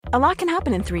A lot can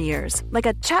happen in 3 years, like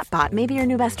a chatbot may be your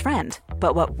new best friend.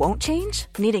 But what won't change?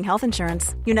 Needing health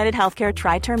insurance. United Healthcare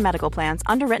Tri-Term Medical Plans,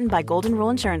 underwritten by Golden Rule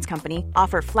Insurance Company,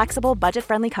 offer flexible,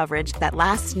 budget-friendly coverage that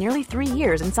lasts nearly 3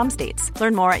 years in some states.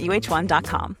 Learn more at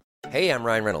uh1.com. Hey, I'm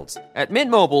Ryan Reynolds. At Mint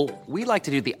Mobile, we like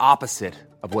to do the opposite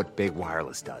of what Big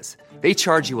Wireless does. They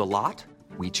charge you a lot,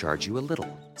 we charge you a little.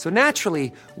 So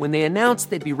naturally, when they announced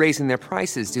they'd be raising their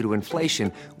prices due to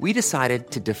inflation, we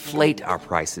decided to deflate our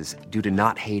prices due to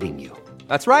not hating you.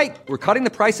 That's right. We're cutting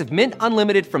the price of Mint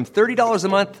Unlimited from $30 a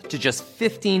month to just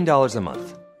 $15 a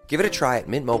month. Give it a try at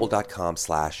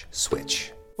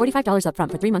mintmobile.com/switch. $45 up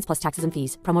front for 3 months plus taxes and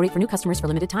fees. Promo rate for new customers for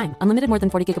limited time. Unlimited more than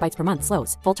 40 gigabytes per month.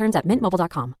 Slows full terms at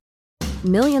mintmobile.com.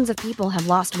 Millions of people have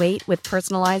lost weight with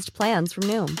personalized plans from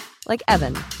Noom. Like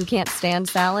Evan, who can't stand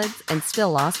salads and still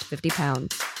lost 50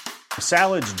 pounds.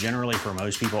 Salads generally for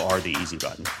most people are the easy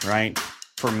button, right?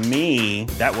 For me,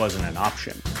 that wasn't an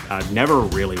option. I never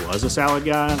really was a salad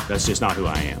guy. That's just not who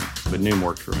I am. But Noom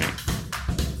worked for me.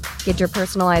 Get your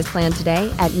personalized plan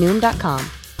today at Noom.com.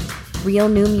 Real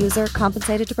Noom user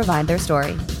compensated to provide their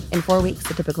story. In 4 weeks,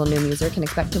 the typical Noom user can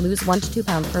expect to lose 1 to 2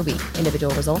 pounds per week.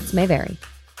 Individual results may vary.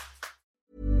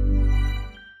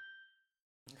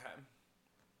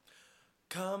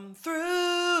 Come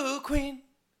through, Queen.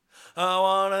 I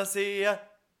wanna see ya.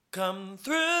 Come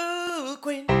through,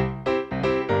 Queen.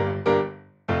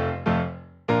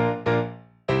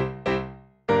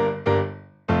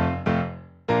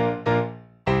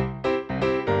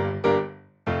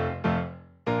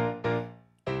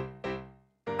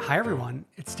 Hi, everyone.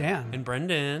 It's Dan. And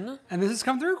Brendan. And this is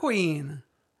Come Through, Queen.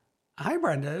 Hi,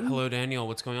 Brendan. Hello, Daniel.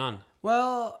 What's going on?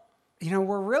 Well,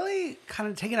 we're really kind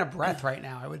of taking a breath right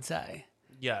now, I would say.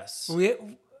 Yes.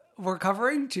 We're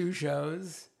covering 2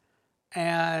 shows,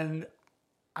 and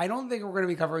I don't think we're going to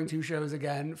be covering 2 shows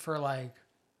again for like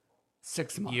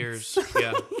 6 months. Years,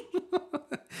 yeah.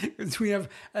 Because we have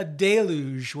a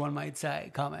deluge, one might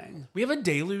say, coming. We have a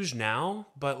deluge now,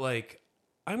 but like,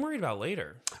 I'm worried about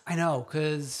later. I know,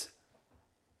 because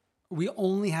we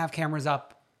only have cameras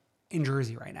up in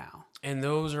Jersey right now. And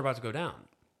those are about to go down.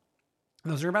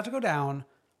 Those are about to go down.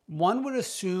 One would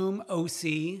assume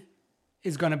OC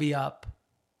is going to be up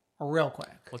real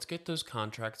quick. Let's get those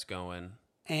contracts going.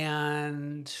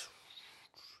 And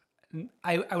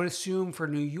I would assume for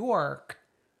New York,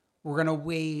 we're going to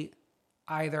wait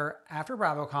either after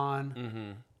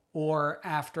BravoCon or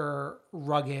after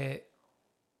Rugged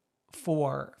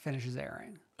 4 finishes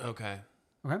airing. Okay.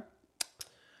 Okay.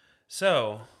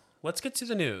 So let's get to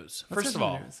the news. First of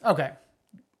all. Okay.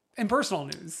 In personal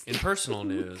news. In personal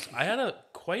news, I had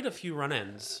quite a few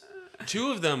run-ins.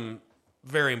 2 of them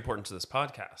very important to this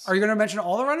podcast. Are you going to mention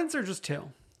all the run-ins or just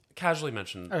 2? Casually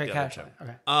mentioned. Okay, the casually.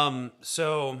 Other 2. Okay.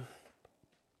 So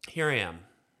here I am,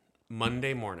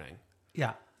 Monday morning.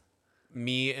 Yeah.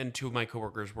 Me and 2 of my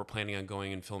coworkers were planning on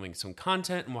going and filming some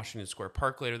content in Washington Square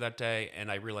Park later that day,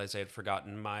 and I realized I had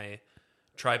forgotten my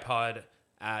tripod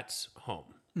at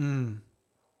home.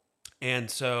 And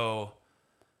so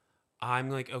I'm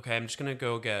like, okay, I'm just going to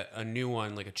go get a new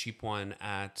one, like a cheap one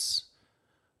at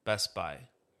Best Buy.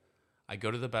 I go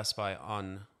to the Best Buy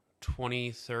on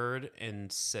 23rd and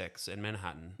 6th in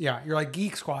Manhattan. Yeah, you're like,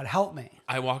 Geek Squad, help me.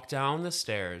 I walk down the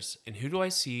stairs, and who do I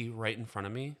see right in front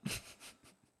of me?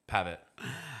 Pavitt.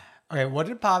 Okay, what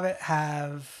did Pavitt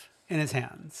have in his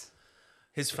hands?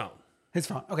 His phone. His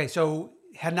phone. Okay, so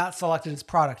had not selected his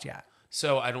product yet.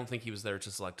 So I don't think he was there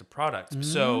to select a product.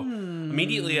 So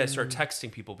immediately I start texting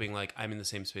people being like, I'm in the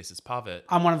same space as Pavitt.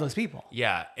 I'm one of those people.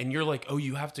 Yeah. And you're like, oh,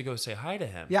 you have to go say hi to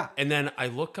him. Yeah. And then I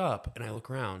look up and I look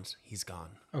around. He's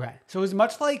gone. Okay. So it was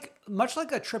much like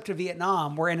a trip to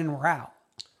Vietnam. We're in and we're out.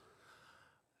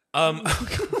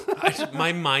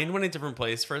 My mind went a different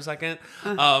place for a second.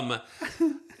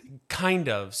 Kind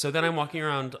of. So then I'm walking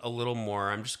around a little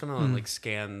more. I'm just going to like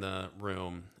scan the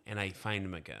room. And I find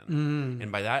him again.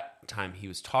 And by that time, he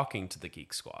was talking to the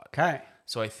Geek Squad. Okay.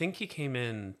 So I think he came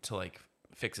in to like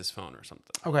fix his phone or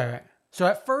something. Okay. So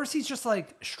at first, he's just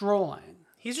like strolling.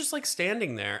 He's just like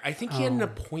standing there. I think he had an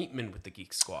appointment with the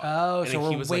Geek Squad. Oh, so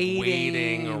he was waiting. like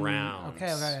waiting around.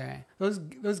 Okay.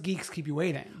 Those geeks keep you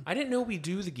waiting. I didn't know we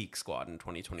do the Geek Squad in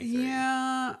 2023.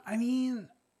 Yeah. I mean,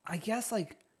 I guess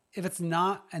like if it's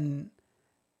not an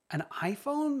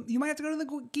iPhone, you might have to go to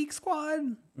the Geek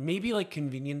Squad. Maybe like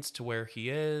convenience to where he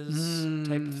is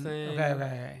type of thing.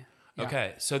 Okay. Yeah.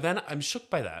 Okay, so then I'm shook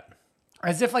by that.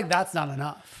 As if like that's not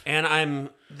enough. And I'm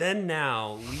then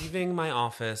now leaving my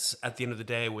office at the end of the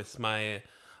day with my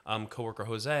coworker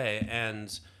Jose,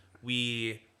 and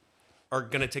we are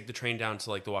going to take the train down to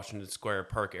like the Washington Square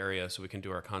Park area so we can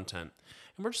do our content.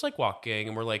 And we're just like walking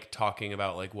and we're like talking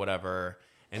about like whatever.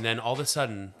 And then all of a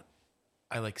sudden,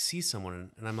 I like see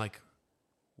someone and I'm like,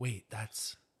 wait,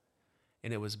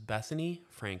 and it was Bethany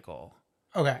Frankel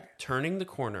Okay. turning the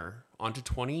corner onto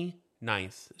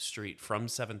 29th Street from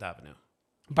 7th Avenue.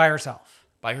 By herself.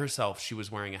 By herself. She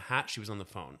was wearing a hat. She was on the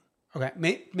phone. Okay.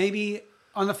 Maybe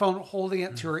on the phone holding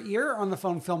it to her ear or on the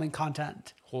phone filming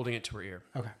content? Holding it to her ear.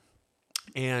 Okay.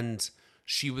 And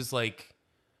she was like,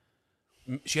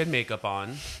 she had makeup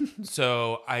on.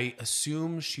 So I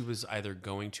assume she was either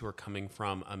going to or coming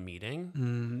from a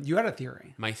meeting. You had a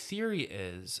theory. My theory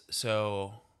is,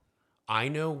 so I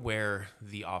know where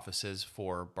the offices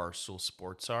for Barstool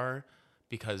Sports are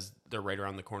because they're right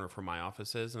around the corner from my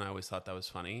offices. And I always thought that was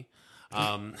funny.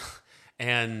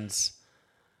 And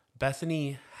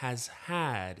Bethany has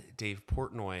had Dave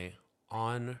Portnoy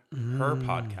on her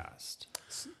podcast.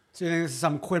 So you think this is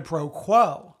some quid pro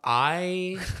quo?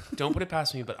 I don't put it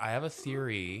past me, but I have a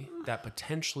theory that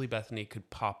potentially Bethany could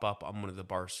pop up on one of the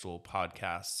Barstool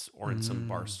podcasts or in some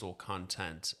Barstool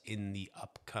content in the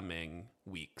upcoming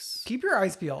weeks. Keep your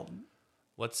eyes peeled.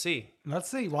 Let's see. Let's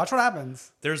see. Watch what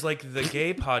happens. There's like the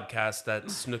gay podcast that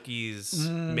Snooki's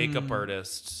makeup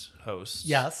artist hosts.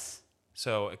 Yes.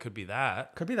 So it could be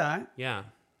that. Could be that. Yeah.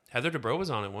 Heather Dubrow was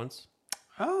on it once.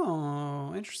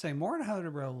 Oh, interesting. More on Heather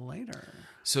Dubrow later.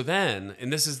 So then,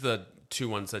 and this is the two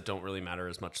ones that don't really matter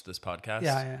as much to this podcast.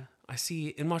 Yeah. I see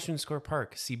in Washington Square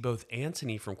Park, see both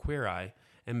Anthony from Queer Eye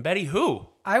and Betty Who.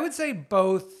 I would say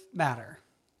both matter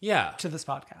Yeah. to this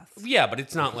podcast. Yeah, but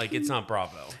it's not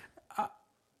Bravo.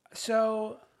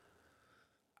 So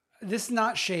this is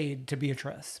not shade to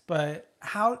Beatrice, but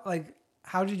how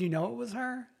did you know it was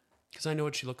her? Because I know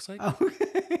what she looks like.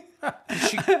 Okay.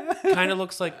 She kind of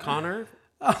looks like Connor.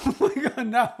 Oh my God,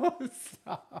 no.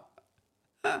 Stop.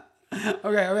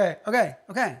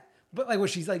 Okay. But like,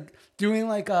 was she's like doing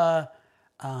like a,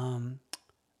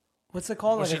 what's it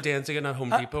called? Was like she dancing in a Home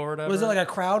Depot or whatever? Was it like a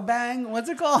crowd bang? What's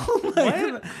it called?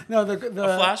 Like, What? No, the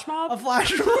A flash mob? A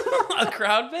flash mob. a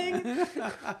crowd bang?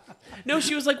 No,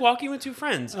 she was like walking with two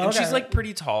friends. And she's like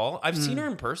pretty tall. I've seen her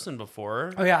in person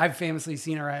before. Oh yeah, I've famously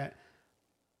seen her at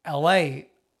L.A.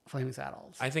 Flaming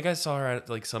Saddles. I think I saw her at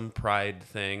like some Pride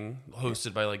thing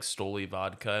hosted by like Stoli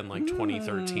Vodka in like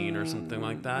 2013 or something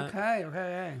like that.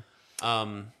 Okay.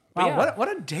 Wow, yeah.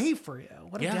 what a day for you.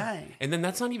 What a day. And then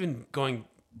that's not even going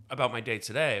about my day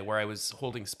today where I was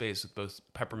holding space with both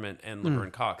Peppermint and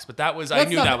Laverne Cox. But I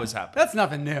knew that was happening. That's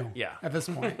nothing new. Yeah. At this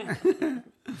point.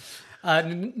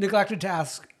 Neglected to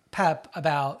ask Pep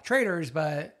about traders,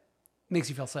 but makes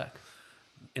you feel sick.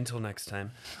 Until next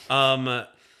time.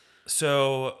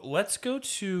 So let's go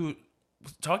to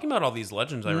talking about all these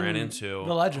legends I ran into.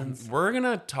 The legends. We're going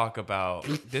to talk about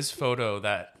this photo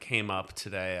that came up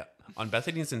today on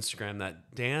Bethany's Instagram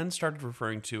that Dan started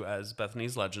referring to as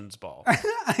Bethany's Legends Ball.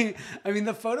 I mean,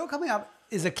 the photo coming up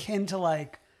is akin to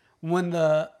like when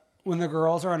the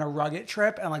girls are on a Rugged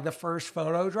trip and like the first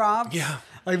photo drops. Yeah.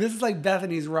 Like this is like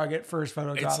Bethany's Rugged first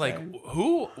photo dropping. It's like,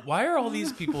 why are all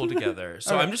these people together?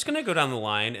 So I'm just going to go down the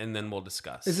line and then we'll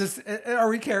discuss. Are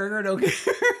we caring or don't care?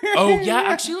 Oh, yeah.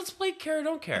 Actually, let's play Care or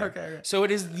Don't Care. Okay. So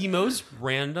it is the most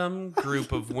random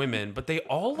group of women, but they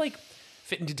all like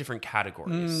fit into different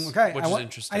categories, Okay. which is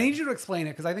interesting. I need you to explain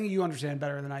it because I think you understand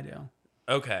better than I do.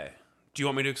 Okay. Do you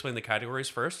want me to explain the categories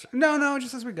first? No,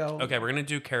 just as we go. Okay, we're going to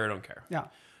do Care or Don't Care. Yeah.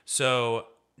 So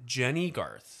Jenny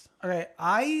Garth. Okay.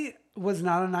 I was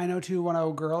not a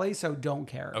 90210 girly, so don't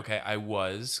care. Okay, I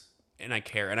was, and I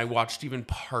care. And I watched even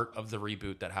part of the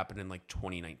reboot that happened in like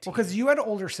 2019. Well, because you had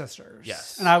older sisters.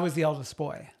 Yes. And I was the eldest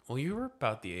boy. Well, you were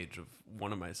about the age of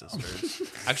one of my sisters.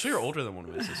 Actually, you're older than one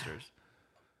of my sisters.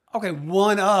 Okay,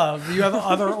 one of. You have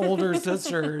other older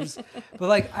sisters. But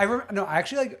like,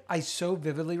 I so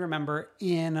vividly remember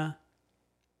in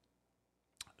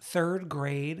third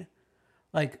grade,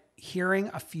 like hearing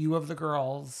a few of the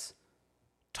girls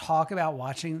talk about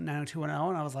watching 90210,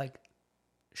 and I was like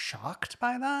shocked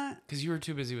by that. Because you were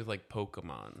too busy with like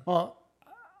Pokemon. Well,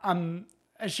 I'm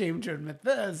ashamed to admit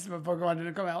this, but Pokemon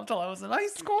didn't come out until I was in high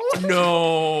school. No.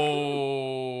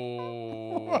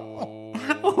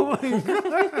 Oh my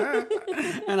God.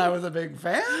 And I was a big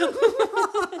fan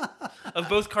Of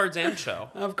both cards and show.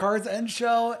 of cards and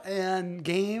show and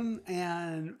game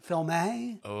and film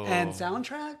and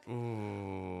soundtrack.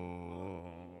 Ooh.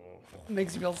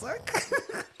 Makes you feel sick.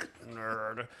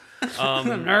 Nerd.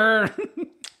 Nerd.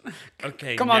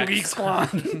 Okay. Come on, Geek Squad.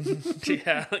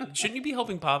 Yeah. Shouldn't you be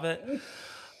helping Pavet?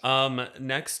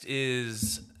 Next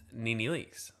is Nene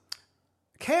Leakes.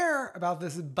 Care about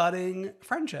this budding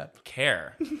friendship.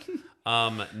 Care.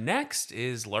 Next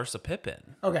is Larsa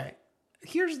Pippen. Okay,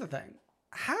 here's the thing.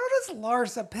 How does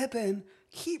Larsa Pippen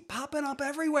keep popping up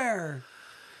everywhere?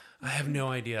 I have no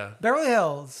idea. Beverly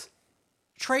Hills,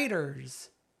 Traders,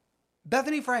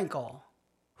 Bethany Frankel.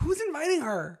 Who's inviting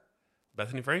her?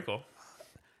 Bethany Frankel.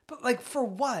 But like for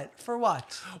what? For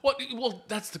what? What? Well,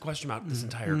 that's the question about this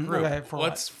entire group. Okay, for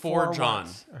What's what? for John?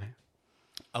 what? Okay.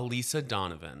 Elisa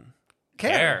Donovan.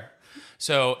 Care.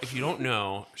 So, if you don't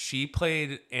know, she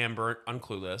played Amber on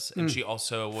Clueless, and she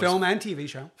also was Film and TV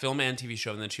show. film and TV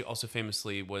show, and then she also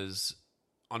famously was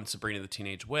on Sabrina the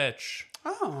Teenage Witch.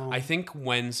 Oh. I think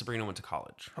when Sabrina went to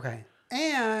college. Okay.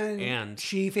 And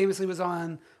she she famously was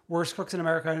on Worst Cooks in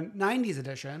America 90s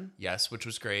edition. Yes, which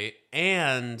was great.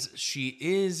 And she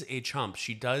is a chump.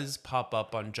 She does pop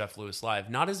up on Jeff Lewis Live.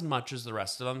 Not as much as the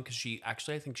rest of them, because she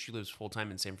actually, I think she lives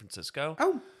full-time in San Francisco.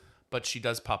 Oh. But she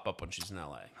does pop up when she's in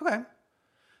LA. Okay.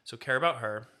 So care about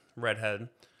her. Redhead.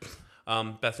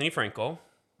 Bethany Frankel.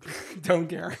 Don't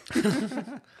care.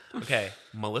 Okay.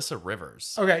 Melissa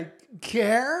Rivers. Okay.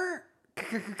 Care.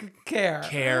 Care.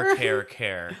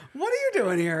 What are you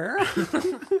doing here?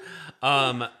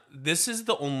 This is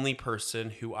the only person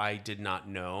who I did not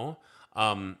know.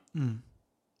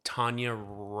 Tanya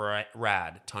Rad.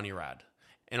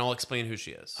 And I'll explain who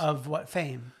she is. Of what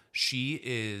fame? She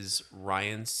is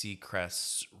Ryan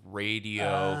Seacrest's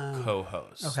radio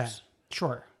co-host. Okay.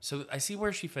 Sure. So I see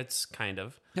where she fits, kind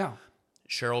of. Yeah.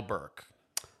 Cheryl Burke.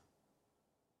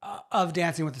 Of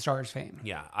Dancing with the Stars fame.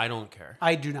 Yeah, I don't care.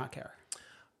 I do not care.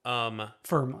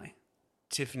 Firmly.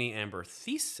 Tiffany Amber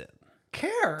Thiessen.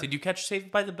 Care. Did you catch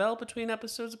Saved by the Bell between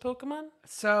episodes of Pokemon?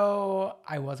 So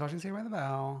I was watching Saved by the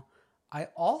Bell. I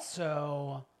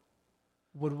also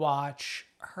would watch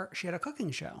her. She had a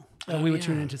cooking show that we would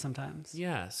tune into sometimes.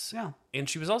 Yes. Yeah. And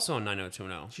she was also on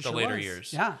 90210, She the sure later was.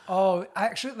 years. Yeah. Oh, I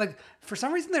actually, like, for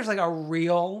some reason, there's like a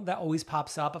reel that always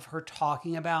pops up of her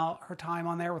talking about her time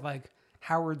on there with like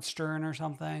Howard Stern or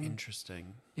something.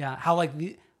 Interesting. Yeah. How like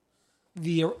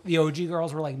the OG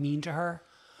girls were like mean to her.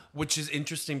 Which is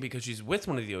interesting because she's with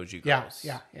one of the OG Yeah. girls.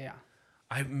 Yeah.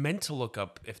 I meant to look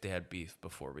up if they had beef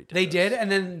before we did. They this. did, and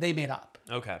then they made up.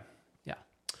 Okay. Yeah.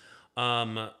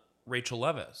 Rachel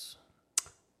Leviss.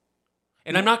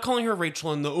 And I'm not calling her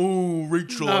Rachel in the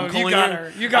Rachel. No, I'm calling you got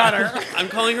her. You got her. I'm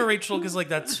calling her Rachel because like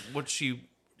that's what she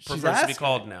prefers to be asking.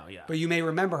 called now. Yeah. But you may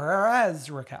remember her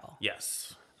as Raquel.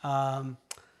 Yes. I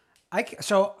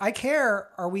care.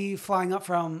 Are we flying up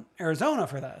from Arizona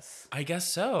for this? I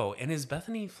guess so. And is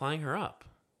Bethany flying her up?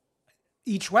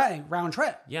 Each way, round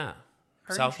trip. Yeah.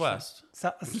 Very Southwest.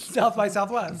 South by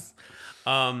Southwest.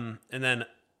 And then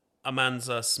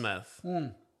Amanda Smith.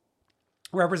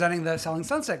 Representing the Selling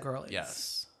Sunset girlies.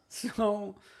 Yes.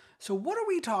 So what are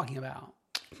we talking about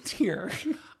here?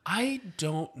 I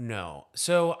don't know.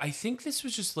 So I think this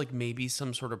was just like maybe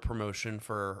some sort of promotion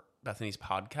for Bethany's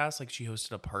podcast. Like she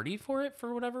hosted a party for it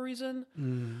for whatever reason.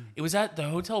 It was at the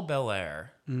Hotel Bel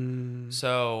Air.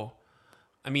 So,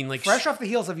 I mean, like Fresh off the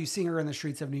heels of you seeing her in the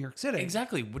streets of New York City.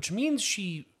 exactly, which means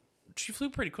she flew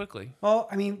pretty quickly. Well,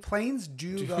 I mean, planes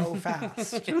do go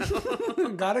fast.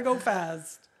 Gotta go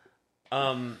fast.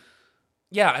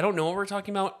 Yeah, I don't know what we're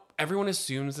talking about. Everyone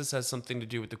assumes this has something to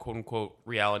do with the quote unquote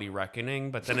reality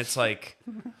reckoning, but then it's like,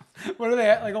 What are they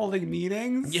at, like holding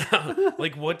meetings? yeah,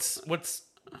 like what's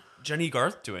Jenny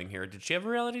Garth doing here? Did she have a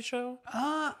reality show?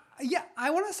 Yeah, I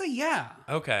want to say yeah.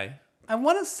 Okay. I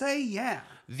want to say yeah.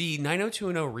 The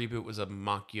 90210 reboot was a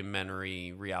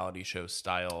mockumentary reality show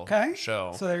style Okay.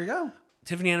 show. So there you go.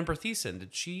 Tiffany Amber Thiessen,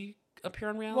 did she appear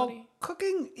on reality? Well,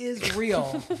 cooking is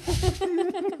real.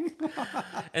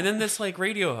 And then this like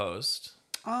radio host,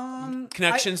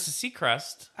 connections to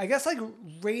Seacrest. I guess like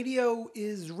radio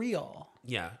is real.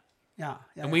 Yeah. Yeah.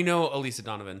 And we know Elisa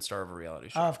Donovan, star of a reality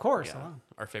show. Of course. Yeah, Hello.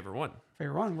 our favorite one.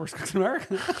 Favorite one, Worst Cooks in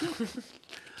America.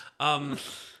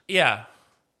 Yeah.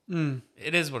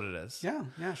 It is what it is.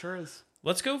 yeah, sure is.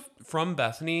 Let's go from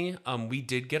Bethany. We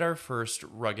did get our first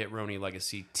Rugged Roni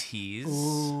Legacy tease,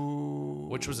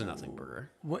 which was a nothing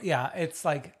burger. Well, yeah, it's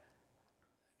like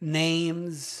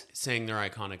names, Saying their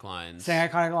iconic lines. saying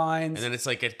iconic lines. And then it's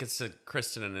like, it gets to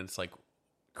Kristen and it's like,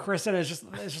 Kristen is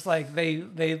just like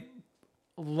they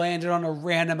landed on a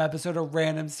random episode, a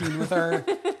random scene with her,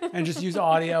 and just use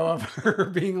audio of her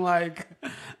being like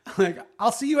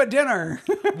I'll see you at dinner.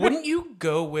 wouldn't you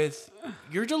go with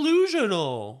 "You're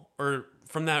delusional" or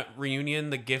from that reunion,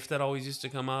 the gift that always used to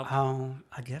come up, Oh,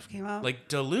 a gift came out. like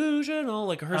delusional,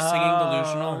 like her singing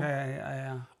delusional, Okay,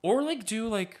 yeah. or like do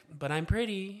like "But I'm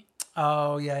pretty."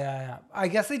 Oh, yeah. I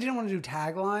guess they didn't want to do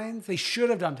taglines. They should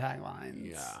have done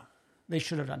taglines. Yeah. They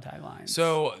should have done taglines.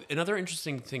 So another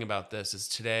interesting thing about this is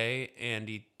today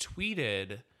Andy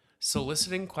tweeted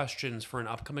soliciting questions for an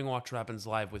upcoming Watch What Happens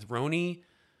Live with Roni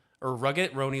or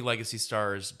Rugged Roni Legacy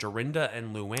stars Dorinda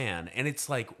and Luann. And it's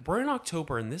like, we're in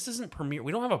October and this isn't premiere.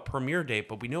 We don't have a premiere date,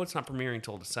 but we know it's not premiering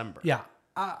until December. Yeah.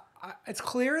 It's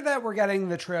clear that we're getting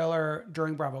the trailer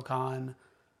during BravoCon.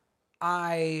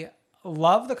 I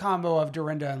love the combo of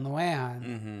Dorinda and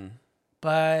Luann,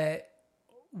 but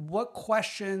what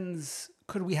questions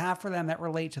could we have for them that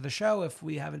relate to the show if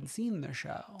we haven't seen the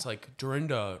show? It's like,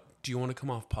 Dorinda, do you want to come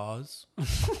off pause?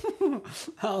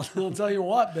 I'll tell you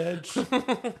what, bitch.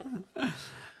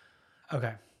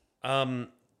 Okay.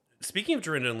 Speaking of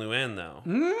Dorinda and Luann,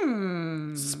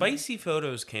 though, spicy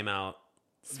photos came out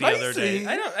the other day.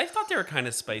 I thought they were kind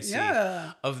of spicy.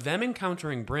 Yeah. Of them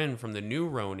encountering Brynn from the new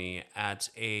Roni at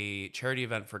a charity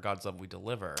event for God's Love We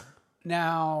Deliver.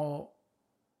 Now,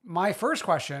 my first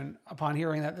question upon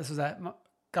hearing that this was at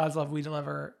God's Love We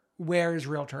Deliver, where's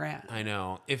Realtor Ann? I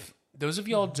know. If those of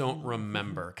y'all don't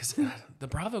remember, because the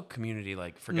Bravo community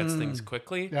like forgets things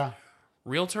quickly. Yeah.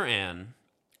 Realtor Ann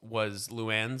was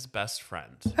Luann's best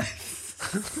friend.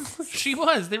 She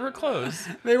was. They were close.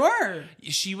 They were.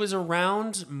 She was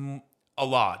around a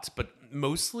lot, but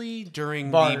mostly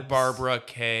during Barb's. the Barbara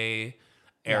Kay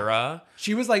era.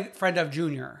 She was like friend of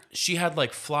Junior. She had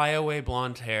like flyaway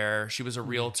blonde hair. She was a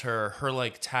realtor. Her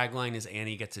like tagline is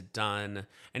Annie gets it done.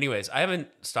 Anyways, I haven't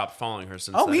stopped following her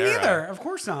since Oh, that me era. neither. Of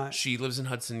course not. She lives in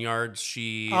Hudson Yards.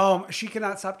 She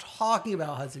Cannot stop talking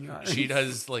about Hudson Yards. she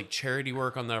does like charity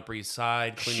work on the Upper East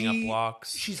Side, cleaning up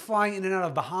blocks. She's flying in and out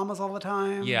of Bahamas all the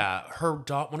time. Yeah,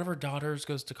 one of her daughters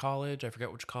goes to college. I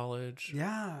forget which college.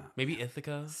 Yeah. Maybe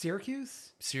Ithaca,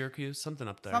 Syracuse? Syracuse, something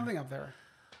up there. Something up there.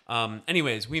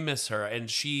 Anyways, we miss her, and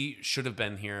she should have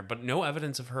been here, but no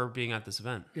evidence of her being at this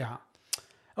event. Yeah.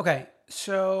 Okay,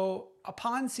 so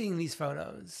upon seeing these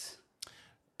photos,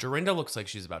 Dorinda looks like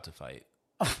she's about to fight.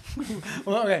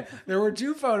 well, okay, there were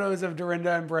two photos of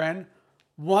Dorinda and Brynn.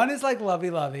 One is like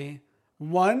lovey-lovey.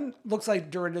 One looks like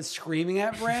Dorinda's screaming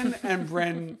at Brynn, and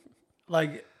Brynn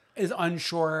like is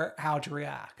unsure how to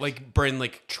react. Like Brynn,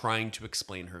 like trying to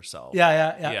explain herself.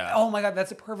 Yeah. Oh my God,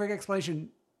 that's a perfect explanation.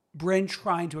 Brynn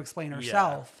trying to explain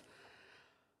herself.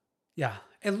 Yeah.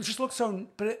 It just looks so,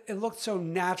 but it looked so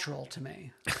natural to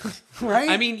me. Right?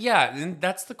 I mean, yeah, and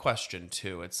that's the question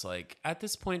too. It's like, at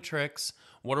this point, Trix,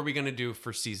 what are we going to do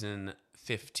for season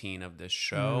 15 of this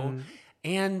show?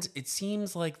 And it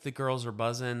seems like the girls are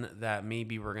buzzing that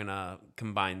maybe we're going to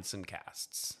combine some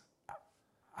casts.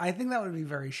 I think that would be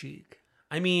very chic.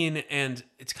 I mean, and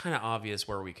it's kind of obvious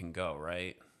where we can go,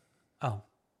 right? Oh.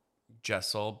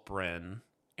 Jessel, Brynn,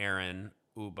 Aaron,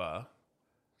 Uba.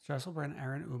 Jessel, Brynn,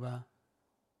 Aaron, Uba.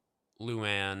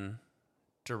 Luann,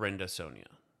 Dorinda, Sonia.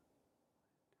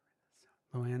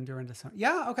 Luann, Dorinda, Sonia.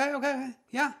 Yeah, okay.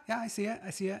 Yeah, I see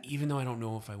it. Even though I don't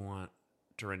know if I want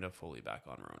Dorinda fully back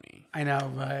on Roni. I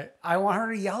know, but I want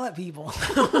her to yell at people.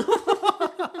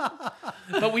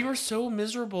 But we were so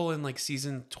miserable in like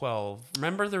season 12.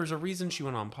 Remember, there was a reason she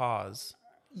went on pause.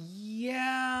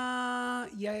 Yeah.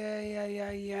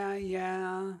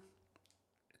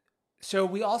 So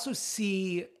we also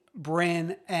see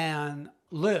Brynn and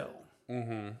Lou.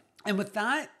 Mm-hmm. And with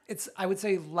that, it's, I would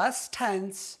say, less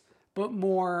tense, but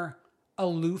more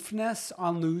aloofness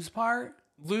on Lou's part.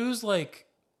 Lou's like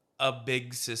a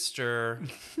big sister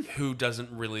who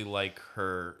doesn't really like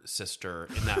her sister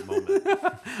in that moment.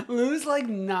 Lou's like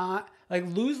not, like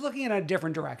Lou's looking in a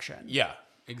different direction. Yeah,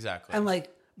 exactly. And like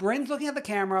Brynn's looking at the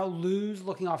camera, Lou's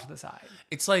looking off to the side.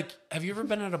 It's like, have you ever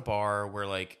been at a bar where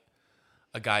like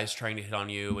a guy's trying to hit on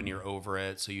you and you're over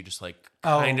it, so you just like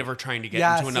kind of are trying to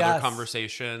get into another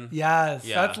conversation? Yes,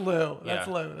 Yeah. That's Lou. That's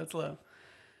Lou.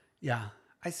 Yeah,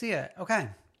 I see it. Okay.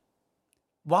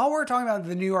 While we're talking about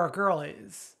the New York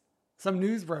girlies, some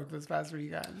news broke this past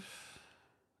weekend.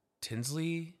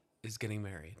 Tinsley is getting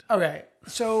married. Okay,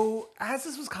 so as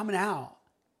this was coming out,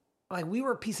 like we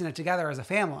were piecing it together as a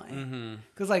family,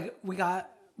 because like we got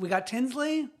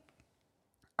Tinsley,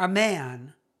 a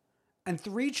man, and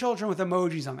 3 children with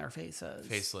emojis on their faces,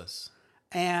 Faceless,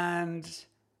 and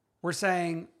we're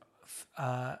saying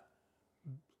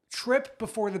trip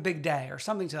before the big day or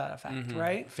something to that effect,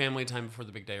 right? family time before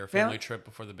the big day, or family trip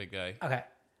before the big day. Okay.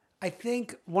 I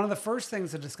think one of the first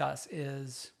things to discuss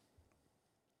is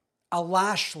a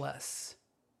lashless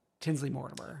Tinsley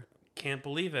Mortimer. Can't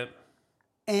believe it.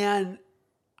 And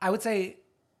I would say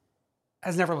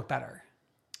has never looked better.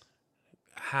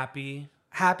 Happy,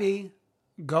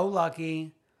 go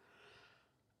lucky,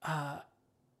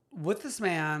 with this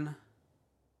man.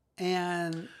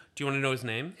 And do you want to know his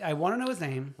name? I want to know his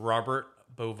name. Robert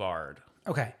Bovard.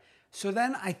 Okay. So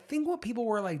then I think what people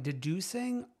were like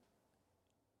deducing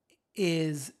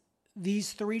is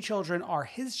these 3 children are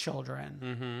his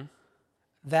children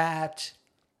that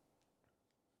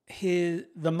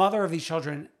the mother of these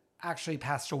children actually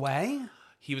passed away.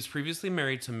 He was previously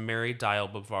married to Mary Dial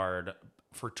Bavard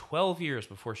for 12 years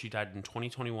before she died in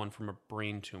 2021 from a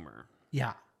brain tumor.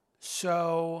 Yeah.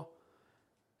 So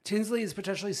Tinsley is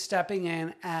potentially stepping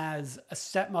in as a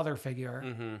stepmother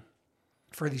figure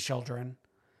for these children.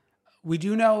 We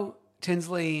do know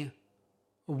Tinsley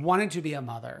wanted to be a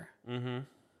mother.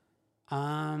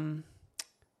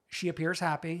 She appears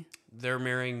happy. They're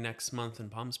marrying next month in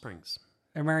Palm Springs.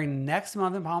 They're marrying next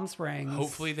month in Palm Springs.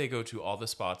 Hopefully they go to all the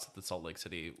spots that the Salt Lake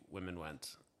City women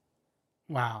went.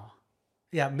 Wow.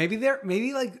 Yeah,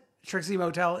 maybe like Trixie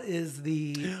Motel is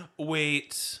the...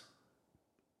 Wait.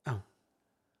 Oh.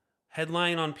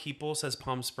 Headline on People says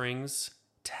Palm Springs.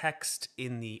 Text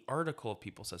in the article of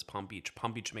People says Palm Beach.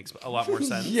 Palm Beach makes a lot more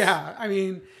sense. Yeah, I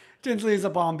mean, Tinsley is a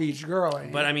Palm Beach girl.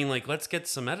 But I mean, like, let's get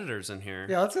some editors in here.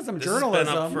 Yeah, let's get some this journalism.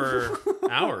 Has been up for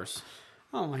hours.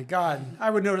 Oh my God. I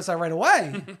would notice that right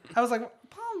away. I was like,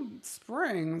 Palm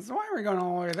Springs? Why are we going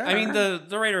all the way there? I mean,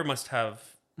 the writer must have,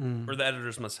 or the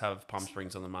editors must have Palm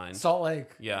Springs on the mind. Salt Lake.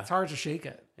 Yeah. It's hard to shake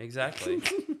it. Exactly.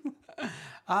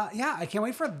 Yeah, I can't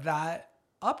wait for that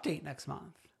update next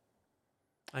month.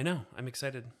 I know. I'm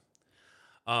excited.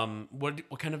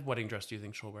 What kind of wedding dress do you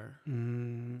think she'll wear?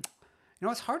 You know,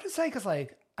 it's hard to say because,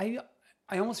 like, I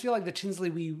almost feel like the Tinsley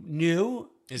we knew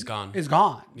Is gone. Yeah.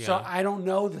 So Yeah. I don't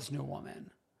know this new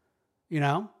woman. You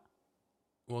know?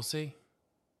 We'll see.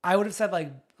 I would have said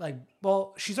like,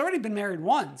 well, she's already been married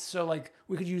once, so like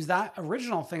we could use that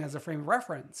original thing as a frame of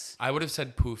reference. I would have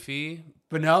said poofy,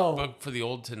 But no. but for the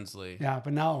old Tinsley. Yeah,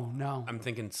 but no. I'm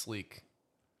thinking sleek.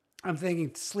 I'm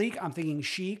thinking sleek. I'm thinking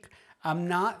chic. I'm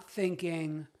not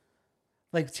thinking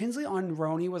like Tinsley on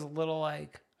Roni was a little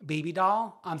like baby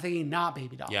doll. I'm thinking not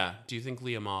baby doll. Yeah. Do you think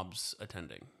Leah Mobb's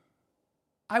attending?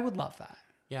 I would love that.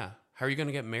 Yeah. How are you going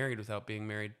to get married without being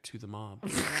married to the mob?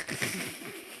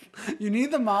 You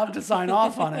need the mob to sign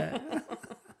off on it.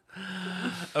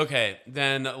 Okay.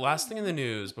 Then last thing in the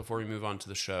news before we move on to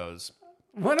the shows.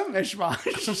 What a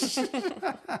mishmash.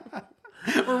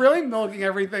 We're really milking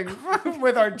everything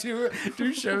with our two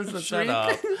shows this Shut week.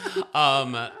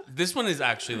 up. This one is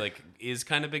actually is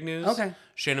kind of big news. Okay.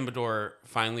 Shannon Bedore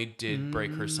finally did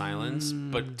break her silence,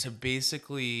 but to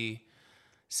basically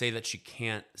say that she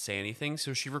can't say anything.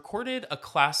 So she recorded a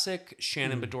classic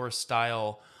Shannon Bedore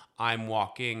style I'm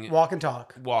walking... Walk and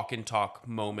talk. Walk and talk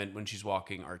moment when she's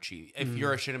walking Archie. If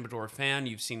you're a Shannon Bedore fan,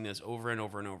 you've seen this over and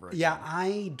over and over again. Yeah,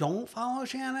 I don't follow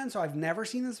Shannon, so I've never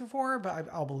seen this before, but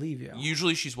I'll believe you.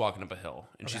 Usually she's walking up a hill,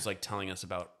 and she's telling us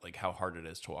about how hard it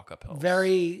is to walk up hills.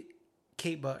 Very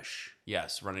Kate Bush.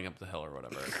 Yes, running up the hill or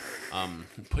whatever.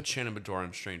 Put Shannon Bedore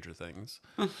on Stranger Things.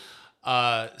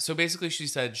 So basically she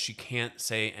said she can't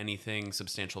say anything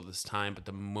substantial this time, but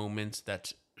the moment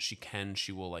that she can,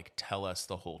 she will tell us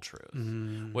the whole truth.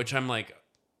 Which I'm like,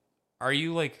 are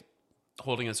you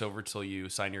holding us over till you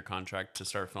sign your contract to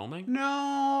start filming?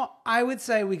 No, I would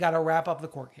say we got to wrap up the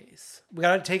court case. We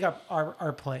got to take up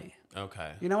our play.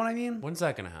 Okay. You know what I mean? When's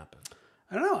that going to happen?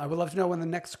 I don't know. I would love to know when the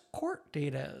next court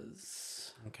date is.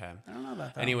 Okay. I don't know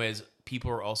about that. Anyways,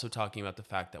 people are also talking about the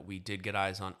fact that we did get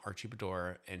eyes on Archie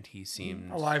Bedore, and he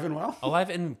seemed... Alive and well? Alive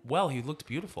and well. He looked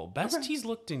beautiful. Best he's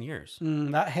looked in years.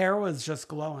 That hair was just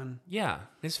glowing. Yeah.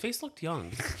 His face looked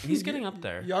young. He's getting up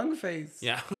there. Young face.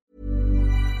 Yeah.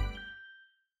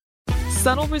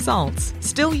 Subtle results,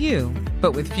 still you,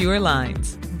 but with fewer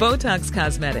lines. Botox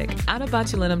Cosmetic, out of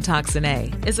botulinum toxin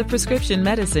A, is a prescription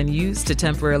medicine used to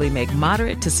temporarily make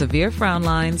moderate to severe frown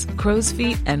lines, crow's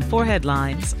feet, and forehead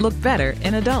lines look better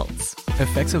in adults.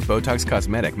 Effects of Botox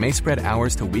Cosmetic may spread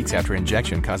hours to weeks after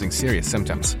injection, causing serious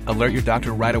symptoms. Alert your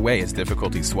doctor right away as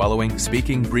difficulty swallowing,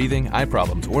 speaking, breathing, eye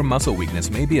problems, or muscle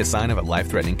weakness may be a sign of a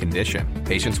life-threatening condition.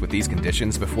 Patients with these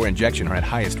conditions before injection are at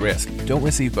highest risk. Don't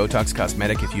receive Botox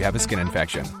Cosmetic if you have a skin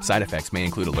infection. Side effects may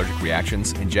include allergic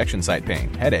reactions, injection site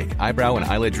pain, headache, eyebrow and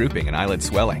eyelid drooping, and eyelid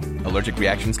swelling. Allergic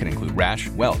reactions can include rash,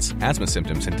 welts, asthma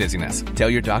symptoms, and dizziness.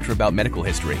 Tell your doctor about medical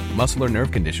history, muscle or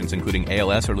nerve conditions including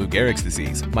ALS or Lou Gehrig's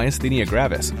disease, myasthenia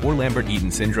gravis, or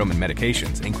Lambert-Eaton syndrome, and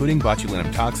medications, including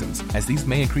botulinum toxins, as these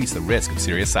may increase the risk of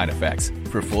serious side effects.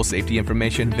 For full safety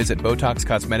information, visit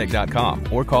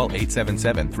BotoxCosmetic.com or call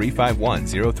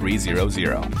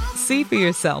 877-351-0300. See for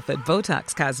yourself at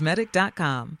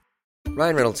BotoxCosmetic.com.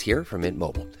 Ryan Reynolds here from Mint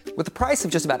Mobile. With the price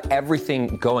of just about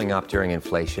everything going up during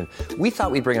inflation, we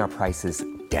thought we'd bring our prices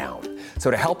down.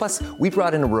 So to help us, we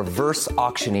brought in a reverse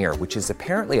auctioneer, which is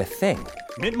apparently a thing.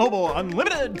 Mint Mobile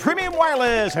Unlimited Premium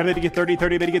Wireless. How to get 30,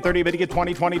 30, bit to get 30, bit to get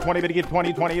 20, 20, 20, bit to get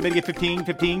 20, 20, bit to get 15,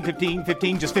 15, 15,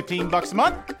 15, just $15 a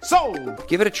month? Sold!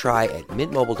 Give it a try at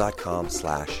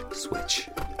mintmobile.com/switch.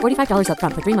 $45 up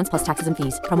front for 3 months plus taxes and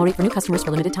fees. Promo rate for new customers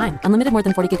for limited time. Unlimited more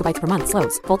than 40 gigabytes per month.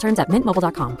 Slows full terms at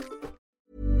mintmobile.com.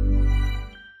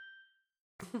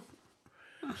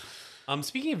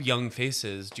 Speaking of young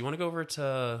faces, do you want to go over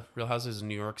to Real Housewives of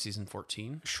New York season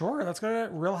 14? Sure, let's go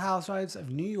to Real Housewives of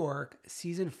New York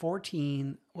season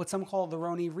 14, what some call the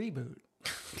Roni reboot.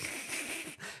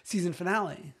 Season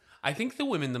finale. I think the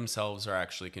women themselves are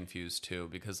actually confused too,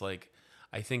 because like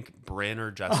I think Bryn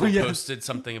or Jessica posted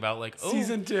something about like, oh,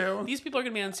 season 2. These people are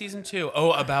going to be on season 2.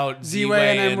 Oh, about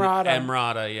Z-Way and Emrata.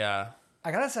 Emrata, yeah.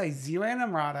 I gotta say, Z-Way and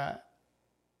Emrata,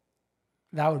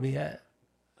 that would be it.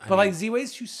 But like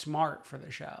Z-Way's too smart for the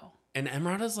show. And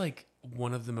Emrata's like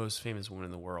one of the most famous women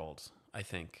in the world, I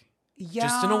think. Yeah.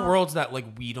 Just in a world that like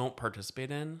we don't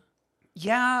participate in.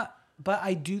 Yeah, but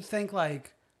I do think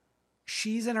like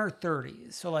she's in her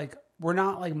 30s. So like we're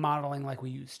not like modeling like we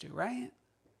used to, right?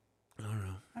 I don't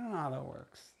know. I don't know how that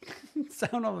works.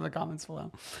 Sound off in the comments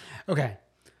below. Okay.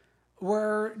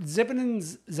 We're zipping and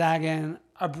zagging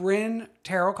a Bryn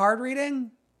tarot card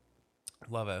reading.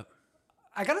 Love it.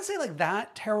 I gotta say, like,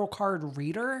 that tarot card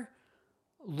reader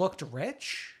looked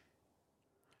rich.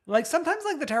 Like, sometimes,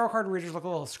 like, the tarot card readers look a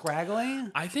little scraggly.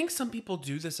 I think some people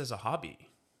do this as a hobby.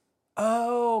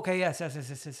 Oh, okay. Yes.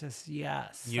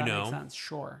 You know. Makes sense.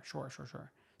 Sure.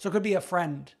 So it could be a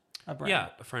friend of Bryn. Yeah,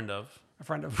 a friend of.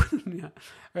 Yeah.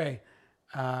 Okay.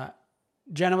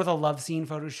 Jenna with a love scene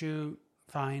photo shoot.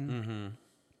 Fine. Mm-hmm.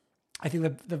 I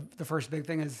think the first big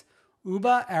thing is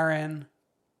Uba, Erin,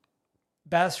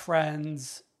 best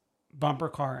friends, bumper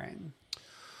carring.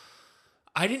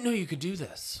 I didn't know you could do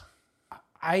this.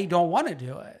 I don't want to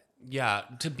do it. Yeah,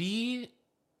 to be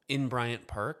in Bryant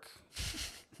Park.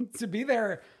 To be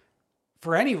there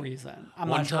for any reason. I'm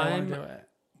One not sure I want to time, do it.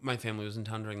 My family was in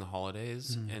town during the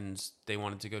holidays, and they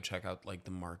wanted to go check out like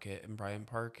the market in Bryant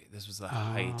Park. This was the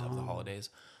height of the holidays.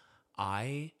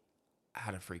 I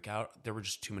had a freak out. There were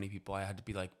just too many people. I had to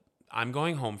be like, I'm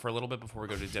going home for a little bit before we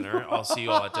go to dinner. I'll see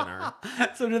you all at dinner.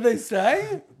 So did they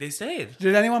stay? They stayed.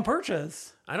 Did anyone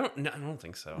purchase? I don't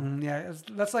think so. Yeah,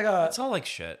 that's like a. It's all like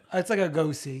shit. It's like a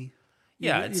go see.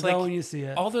 Yeah, you it's go like and you see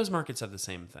it. All those markets have the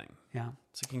same thing. Yeah.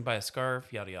 It's like you can buy a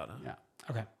scarf, yada yada. Yeah.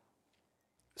 Okay.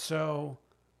 So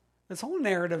this whole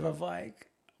narrative of like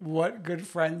what good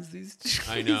friends these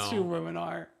two women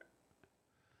are.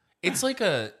 It's like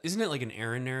isn't it like an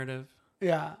Erin narrative?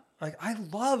 Yeah. Like, I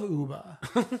love Uba.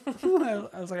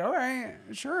 I was like, all right,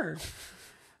 sure.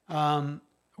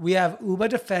 We have Uba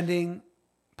defending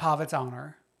Pavitt's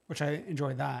honor, which I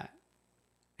enjoyed that.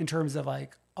 In terms of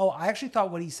like, oh, I actually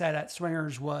thought what he said at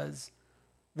Swingers was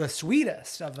the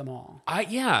sweetest of them all.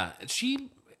 Yeah.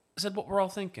 She said what we're all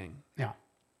thinking. Yeah.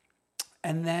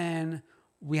 And then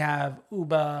we have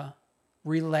Uba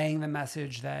relaying the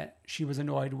message that she was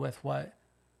annoyed with what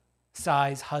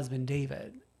Sai's husband,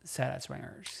 David, said at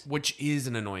Swingers. Which is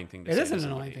an annoying thing to say. It is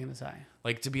an annoying thing to say.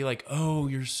 Like to be like, oh,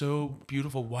 you're so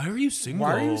beautiful. Why are you single?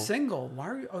 Why are you single? Why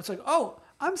are you? Oh, it's like, oh,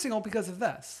 I'm single because of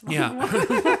this.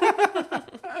 Yeah.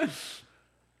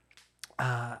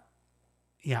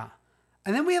 Yeah.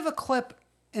 And then we have a clip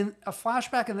in a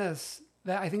flashback in this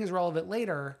that I think is relevant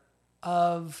later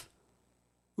of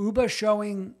Uba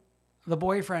showing the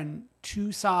boyfriend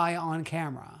to Sai on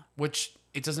camera. Which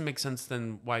it doesn't make sense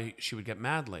then why she would get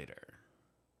mad later.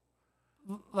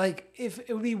 Like, if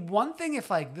it would be one thing if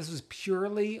like this was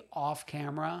purely off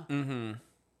camera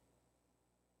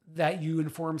that you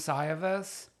inform Sai of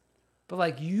this, but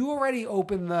like you already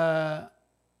opened the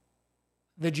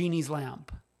genie's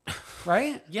lamp,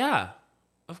 right? Yeah,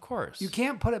 of course. You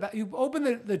can't put it back. You open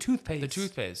the toothpaste. The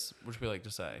toothpaste, which we like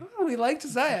to say. Oh, we like to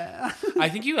say it. I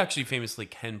think you actually famously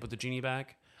can put the genie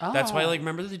back. Oh. That's why, like,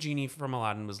 remember the genie from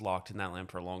Aladdin was locked in that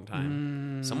lamp for a long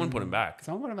time. Someone put him back.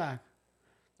 Someone put him back.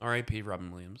 R.I.P.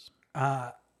 Robin Williams.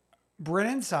 Bryn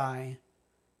and Sai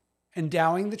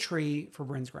endowing the tree for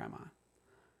Bryn's grandma.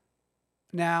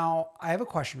 Now, I have a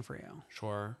question for you.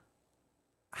 Sure.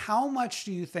 How much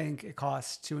do you think it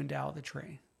costs to endow the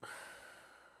tree?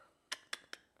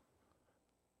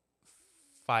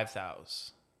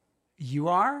 $5,000. You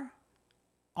are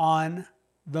on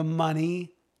the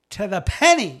money to the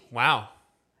penny. Wow.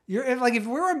 You're like, if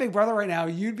we were in Big Brother right now,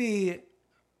 you'd be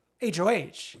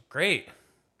HOH. Great.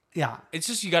 Yeah. It's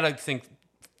just, you got to think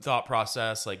thought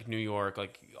process, like New York,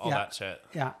 like all that shit.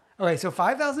 Yeah. Okay. So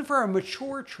 $5,000 for a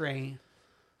mature tree,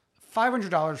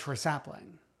 $500 for a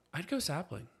sapling. I'd go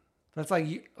sapling. That's like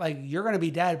you're going to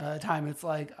be dead by the time it's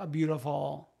like a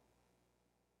beautiful,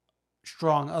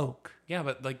 strong oak. Yeah.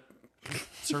 But like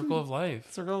circle of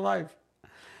life. Circle of life.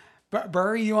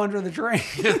 Bury you under the tree.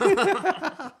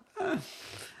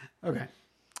 Okay.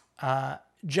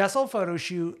 Jessel photo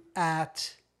shoot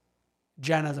at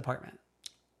Jenna's apartment.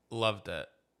 Loved it.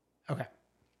 Okay.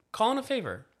 Call in a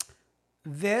favor.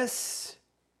 This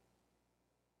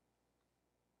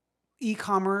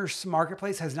e-commerce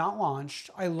marketplace has not launched.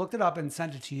 I looked it up and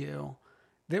sent it to you.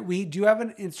 That we do have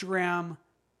an Instagram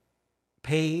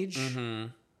page,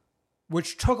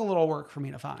 which took a little work for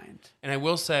me to find. And I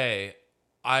will say,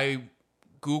 I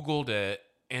Googled it,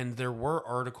 and there were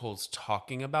articles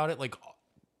talking about it. Like,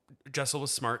 Jessel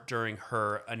was smart during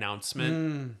her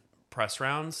announcement press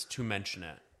rounds to mention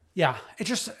it. Yeah, it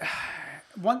just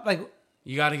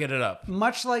you got to get it up.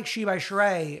 Much like She by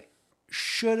Sheree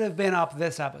should have been up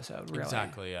this episode. Really,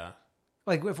 exactly. Yeah.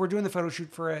 Like if we're doing the photo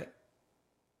shoot for it,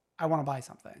 I want to buy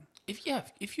something. If you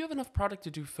have enough product to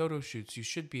do photo shoots, you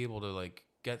should be able to like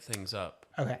get things up.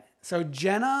 Okay, so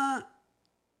Jenna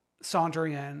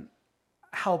sauntering in,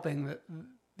 helping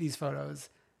these photos,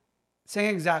 saying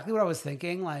exactly what I was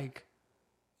thinking. Like,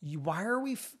 why are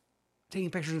we taking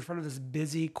pictures in front of this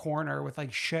busy corner with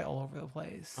like shit all over the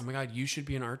place? Oh my God, you should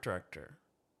be an art director.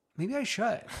 Maybe I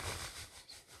should.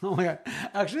 Oh my God.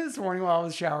 Actually, this morning while I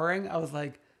was showering, I was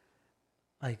like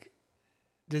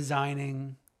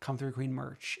designing Come Through Queen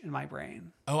merch in my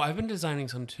brain. Oh, I've been designing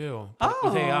some too, but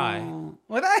with AI.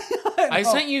 With AI? I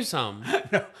sent you some.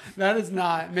 No, that is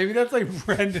not. Maybe that's like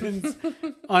Brendan's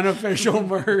unofficial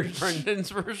merch. Brendan's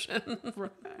version.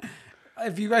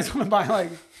 If you guys want to buy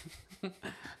like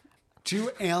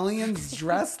 2 aliens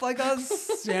dressed like us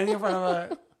standing in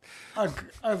front of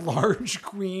a large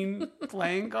queen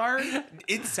playing card.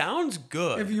 It sounds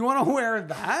good. If you want to wear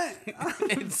that,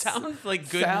 it sounds like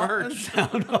good merch.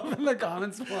 Sound up in the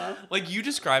comments below. Like you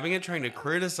describing it, trying to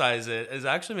criticize it, is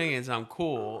actually making it sound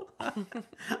cool.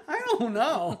 I don't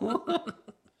know.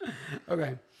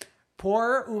 Okay.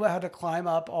 Poor Uba had to climb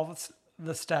up all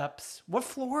the steps. What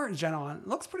floor is Jenna on? It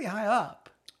looks pretty high up.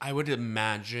 I would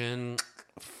imagine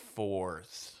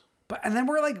 4th. And then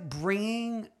we're like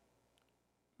bringing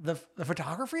the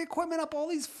photography equipment up all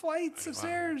these flights of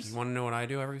stairs. You want to know what I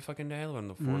do every fucking day? I live on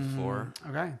the 4th floor.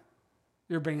 Okay.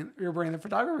 You're bringing the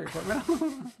photography equipment.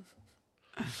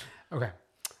 Okay.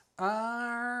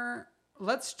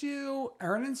 Let's do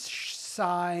Erin and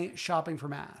Sai shopping for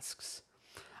masks.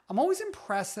 I'm always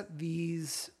impressed that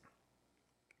these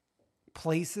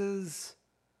places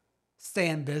stay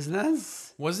in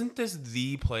business. Wasn't this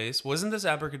the place? Wasn't this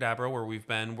Abracadabra where we've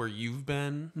been, where you've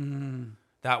been?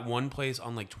 That one place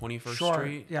on like 21st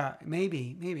Street? Yeah,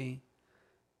 maybe.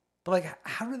 But like,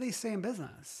 how do they stay in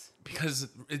business? Because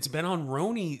it's been on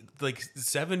Roni like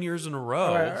 7 years in a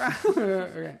row.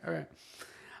 Okay.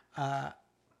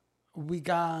 We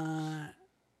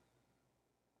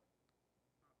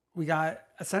got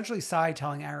essentially Sai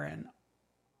telling Erin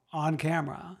on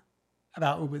camera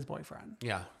about Uba's boyfriend.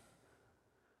 Yeah.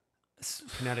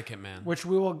 Connecticut man. Which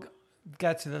we will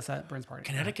get to this at Bryn's party.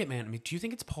 Connecticut man. I mean, do you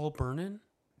think it's Paul Vernon?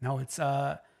 No, it's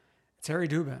Harry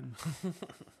Dubin.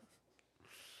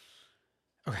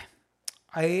 Okay.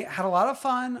 I had a lot of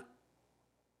fun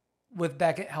with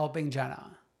Beckett helping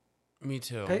Jenna. Me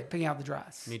too. Picking out the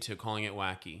dress. Me too. Calling it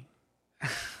wacky.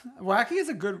 Wacky is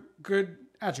a good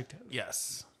adjective.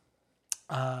 Yes.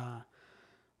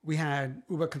 We had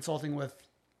Uba consulting with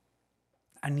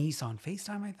a niece on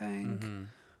FaceTime, I think.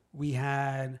 We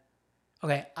had...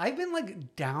 Okay, I've been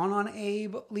like down on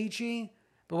Abe Leachy,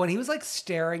 but when he was like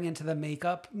staring into the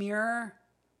makeup mirror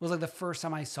was like the first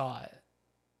time I saw it.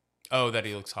 Oh, that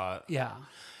he looks hot. Yeah.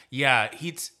 Yeah,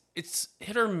 it's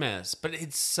hit or miss, but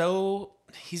it's so...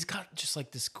 He's got just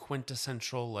like this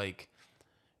quintessential like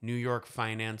New York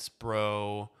finance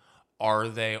bro, are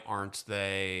they, aren't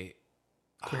they,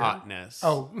 Queer? hotness.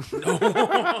 Oh. No.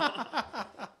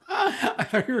 I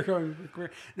thought you were going for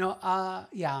queer. No,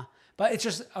 yeah. But it's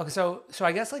just, okay, so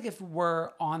I guess like if we're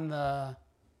on the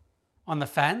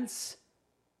fence,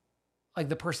 like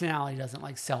the personality doesn't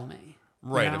like sell me.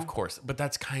 Right, you know? of course. But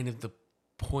that's kind of the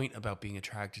point about being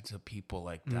attracted to people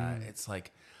like that. It's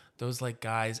like those like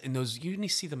guys and those, you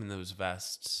see them in those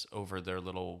vests over their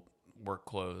little work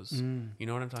clothes. You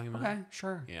know what I'm talking about? Okay,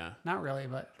 sure. Yeah. Not really,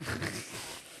 but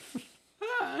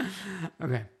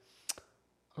okay.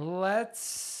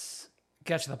 Let's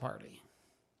get to the party.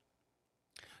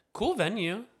 Cool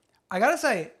venue. I gotta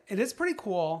say, it is pretty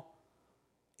cool.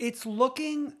 It's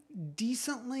looking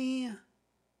decently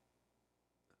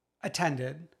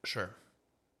attended. Sure.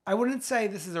 I wouldn't say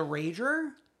this is a rager,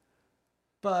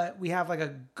 but we have like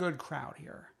a good crowd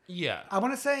here. Yeah. I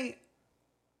want to say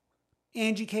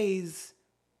Angie K's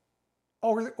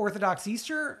Orthodox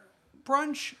Easter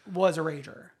brunch was a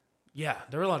rager. Yeah,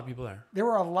 there were a lot of people there. There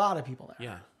were a lot of people there.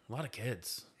 Yeah, a lot of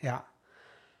kids. Yeah.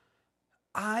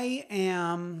 I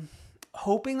am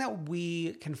hoping that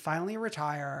we can finally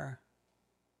retire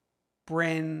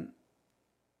Brynn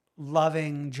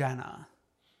loving Jenna,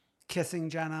 kissing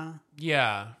Jenna.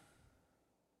 Yeah.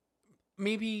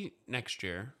 Maybe next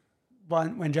year.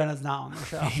 When Jenna's not on the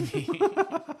show.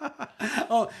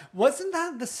 Oh, wasn't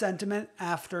that the sentiment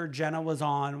after Jenna was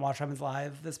on Watch What Happens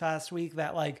Live this past week,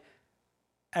 that like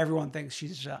everyone thinks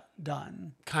she's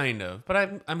done? Kind of,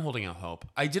 but I'm holding out hope.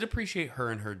 I did appreciate her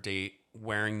and her date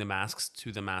wearing the masks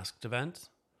to the masked event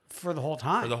For the whole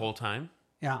time. for the whole time.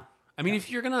 Yeah. I mean, if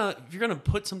you're gonna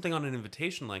put something on an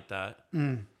invitation like that,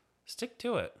 stick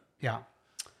to it. Yeah.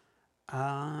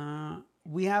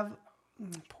 We have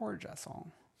poor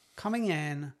Jessel coming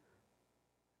in,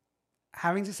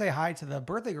 having to say hi to the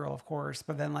birthday girl, of course,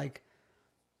 but then like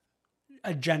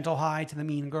a gentle hi to the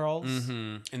mean girls.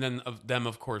 Mm-hmm. And then them,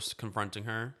 of course, confronting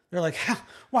her. They're like,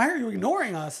 why are you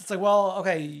ignoring us? It's like, well,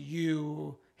 okay,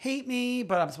 you hate me,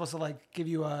 but I'm supposed to like give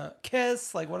you a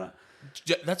kiss. Like what?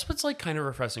 That's what's like kind of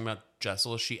refreshing about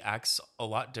Jessel. She acts a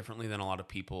lot differently than a lot of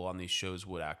people on these shows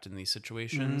would act in these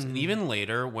situations. And even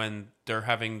later when they're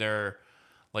having their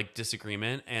like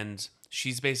disagreement and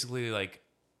she's basically like,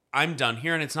 I'm done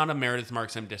here. And it's not a Meredith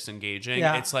Marks, I'm disengaging.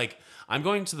 Yeah. It's like, I'm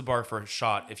going to the bar for a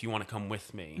shot if you want to come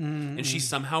with me. And she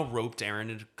somehow roped Aaron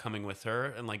into coming with her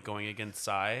and like going against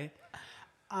Sai.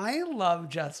 I love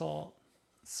Jessel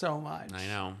so much. I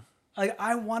know. Like,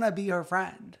 I want to be her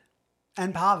friend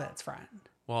and Pavitt's friend.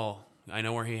 Well, I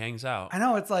know where he hangs out. I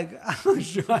know, it's like,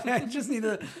 I just need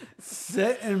to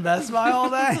sit in Best Buy all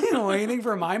day waiting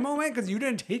for my moment because you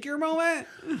didn't take your moment.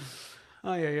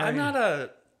 Oh, yeah. I'm not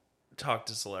a talk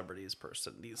to celebrities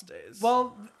person these days.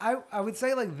 Well, I would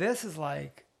say like this is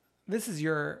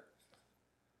the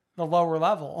lower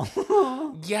level.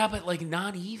 Yeah, but like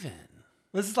not even.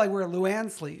 This is like where Luann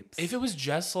sleeps. If it was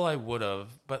Jessel, I would have.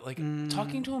 But like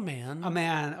talking to a man. A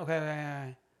man.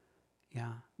 Okay.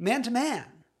 Yeah. Man to man.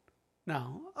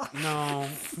 No. No.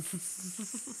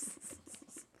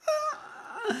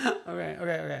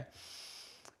 Okay.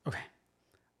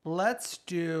 Let's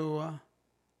do.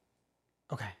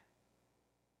 Okay.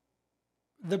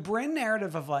 The Brynn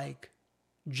narrative of like,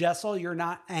 Jessel, you're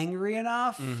not angry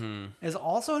enough is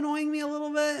also annoying me a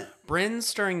little bit. Brynn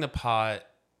stirring the pot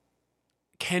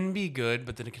can be good,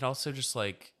 but then it can also just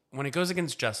like, when it goes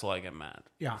against Jessel, I get mad.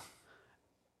 Yeah.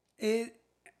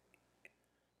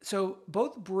 So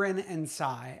both Brynn and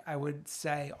Sai, I would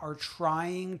say, are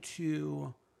trying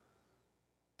to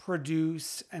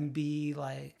produce and be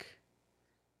like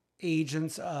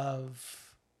agents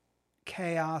of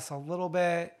chaos a little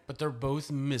bit. But they're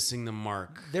both missing the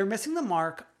mark. They're missing the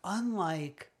mark,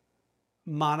 unlike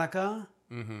Monica,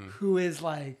 who is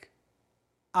like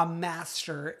a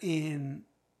master in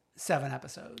 7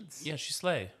 episodes. Yeah, she's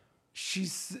slay.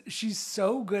 She's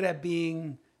so good at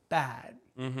being bad.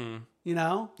 You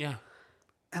know? Yeah.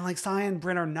 And like Sai and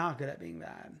Brynn are not good at being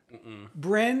bad.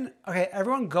 Brynn, okay,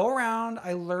 everyone go around.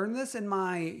 I learned this in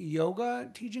my yoga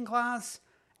teaching class.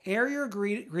 Air your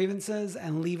grievances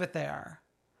and leave it there.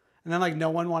 And then like no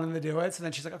one wanted to do it. So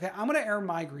then she's like, okay, I'm going to air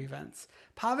my grievance.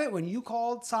 Pavitt, when you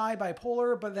called Sai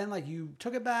bipolar, but then like you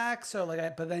took it back. So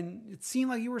like, but then it seemed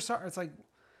like you were sorry.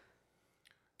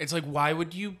 It's like, why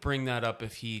would you bring that up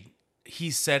if he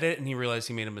said it and he realized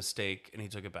he made a mistake and he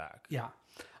took it back? Yeah.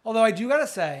 Although I do got to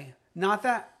say, not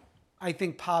that I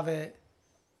think Pavitt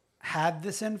had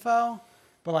this info,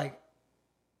 but like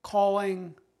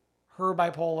calling her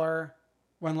bipolar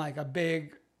when like a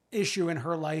big issue in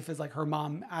her life is like her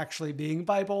mom actually being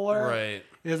bipolar. Right.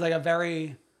 Is like a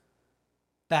very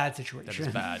bad situation. That is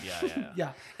bad. Yeah.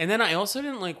 Yeah. And then I also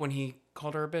didn't like when he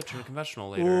called her a bitch in a confessional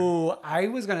later. Ooh, I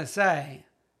was going to say,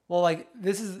 well, like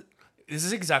this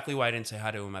is exactly why I didn't say hi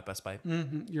to him at Best Buy.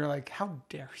 You're like, how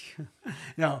dare you?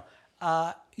 No,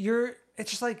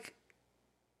 it's just like,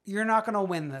 you're not going to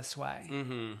win this way.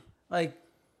 Like,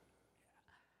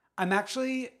 I'm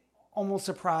actually almost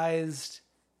surprised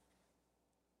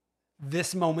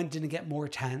this moment didn't get more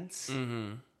tense,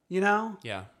 you know?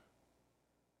 Yeah.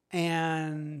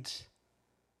 And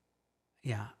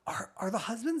yeah. Are the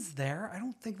husbands there? I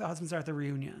don't think the husbands are at the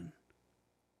reunion.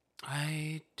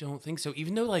 I don't think so.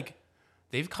 Even though like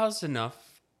they've caused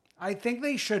enough, I think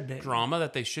they should be drama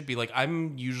that they should be. Like,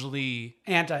 I'm usually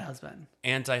anti-husband,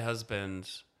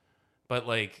 but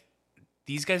like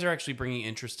these guys are actually bringing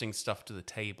interesting stuff to the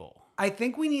table. I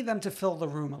think we need them to fill the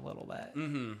room a little bit.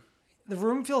 The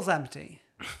room feels empty.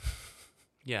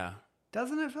 Yeah.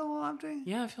 Doesn't it feel a little empty?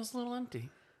 Yeah, it feels a little empty.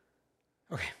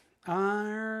 Okay.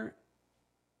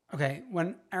 Okay,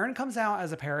 when Aaron comes out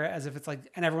as a parrot, as if it's like,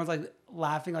 and everyone's like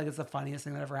laughing like it's the funniest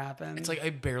thing that ever happened. It's like, I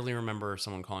barely remember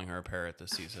someone calling her a parrot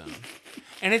this season.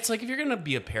 And it's like, if you're going to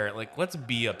be a parrot, like, let's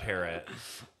be a parrot.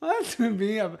 Let's be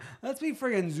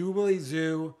friggin' Zoobly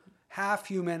Zoo. half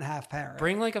human, half parrot.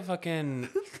 Bring like a fucking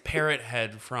parrot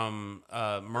head from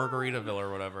Margaritaville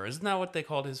or whatever. Isn't that what they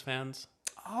called his fans?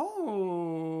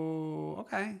 Oh,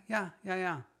 okay. Yeah.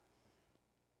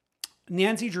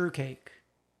 Nancy Drew cake.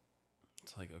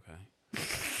 It's like, okay.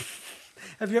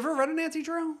 Have you ever read a Nancy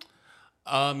Drew?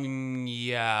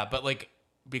 Yeah, but like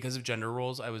because of gender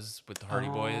roles, I was with the Hardy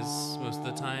Boys most of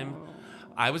the time.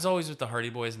 I was always with the Hardy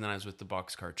Boys, and then I was with the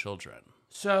Boxcar Children.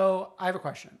 So I have a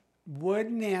question.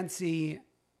 Would Nancy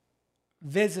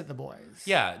visit the boys?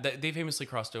 Yeah, they famously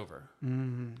crossed over.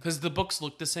 Because the books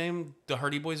looked the same. The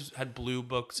Hardy Boys had blue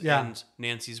books, and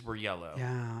Nancy's were yellow.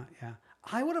 Yeah.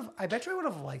 I bet you I would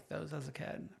have liked those as a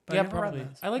kid. But Yeah, I never read probably.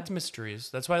 those. I liked mysteries.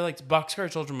 That's why I liked Boxcar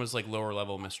Children was like lower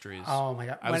level mysteries. Oh my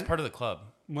God. I was part of the club.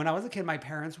 When I was a kid, my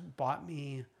parents bought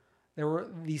me, there were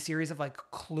these series of like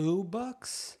Clue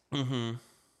books,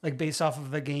 like based off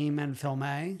of the game and film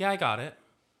A. Yeah, I got it.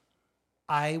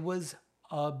 I was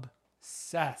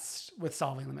obsessed with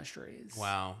solving the mysteries.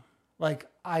 Wow. Like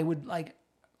I would like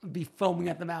be foaming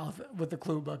at the mouth with the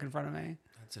Clue book in front of me.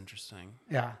 That's interesting.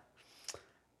 Yeah.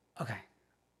 Okay.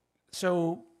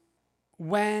 So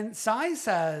when Sai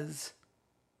says,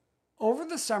 over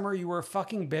the summer you were a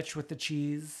fucking bitch with the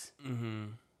cheese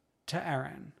to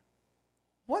Aaron,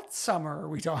 what summer are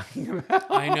we talking about?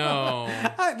 I know.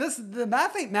 The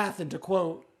math ain't mathin', to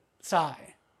quote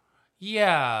Sai.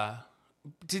 Yeah.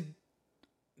 Did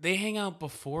they hang out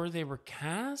before they were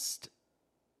cast?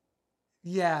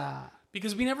 Yeah.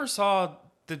 Because we never saw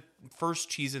the first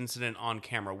cheese incident on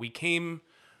camera.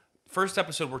 First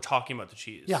episode, we're talking about the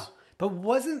cheese. Yeah. But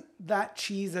wasn't that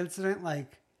cheese incident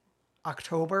like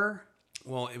October?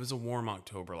 Well, it was a warm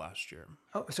October last year.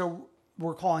 Oh, so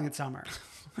we're calling it summer.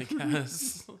 I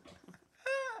guess.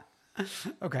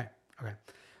 Okay.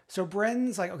 So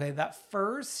Bryn's like, okay, that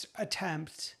first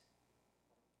attempt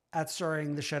at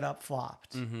stirring the shit up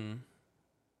flopped.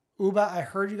 Uba, I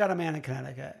heard you got a man in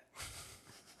Connecticut.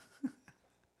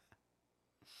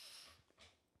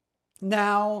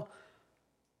 Now,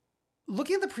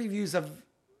 looking at the previews of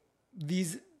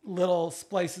these little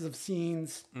splices of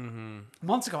scenes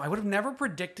months ago, I would have never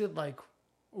predicted like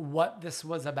what this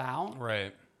was about.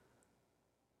 Right.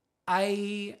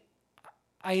 I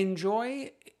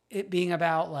enjoy it being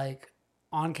about like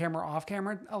on camera, off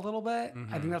camera a little bit.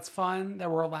 I think that's fun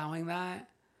that we're allowing that.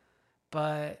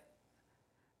 But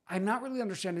I'm not really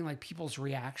understanding like people's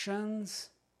reactions.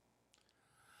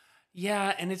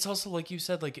 Yeah, and it's also like you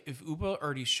said, like if Uba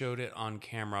already showed it on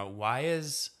camera, why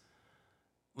is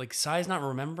like Sai's not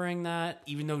remembering that,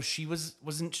 even though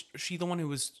wasn't she the one who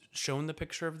was shown the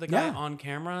picture of the guy on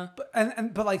camera?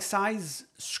 But like Sai's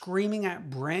screaming at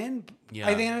Bryn. Yeah.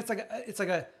 I think it's like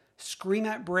a scream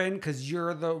at Bryn because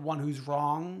you're the one who's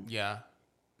wrong. Yeah.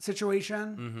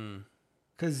 Situation.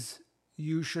 Because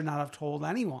you should not have told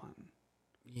anyone.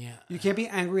 Yeah. You can't be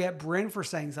angry at Bryn for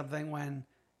saying something when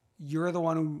you're the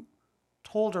one who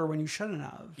told her when you shouldn't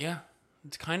have. Yeah.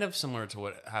 It's kind of similar to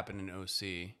what happened in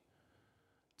OC.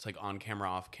 It's like on camera,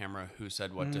 off camera, who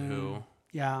said what to who.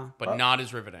 Yeah. But not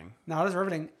as riveting. Not as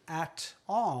riveting at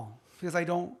all. Because I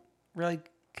don't really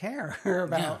care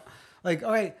about like,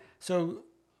 okay, so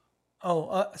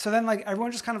then like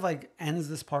everyone just kind of like ends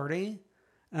this party.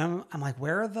 And I'm like,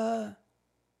 where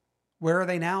are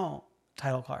they now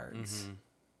title cards?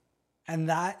 And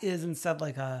that is instead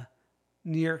like a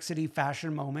New York City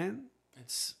fashion moment.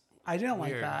 I didn't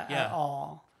weird. like that Yeah. at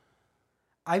all.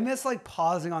 I miss like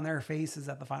pausing on their faces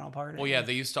at the final party. Well, yeah,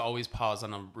 they used to always pause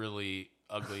on a really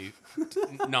ugly,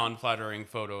 non-flattering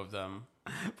photo of them.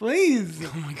 Please.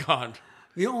 Oh my God.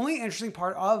 The only interesting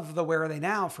part of the Where Are They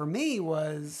Now for me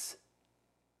was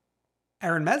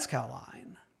Erin Mezcal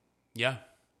line. Yeah.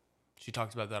 She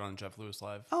talked about that on Jeff Lewis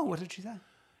Live. Oh, what did she say?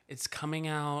 It's coming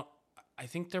out. I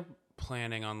think they're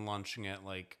planning on launching it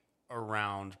like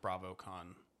around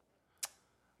BravoCon.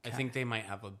 I think they might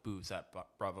have a booth at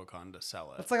BravoCon to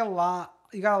sell it. That's like a lot.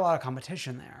 You got a lot of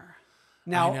competition there.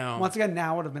 Now, I know. once again,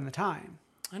 now would have been the time.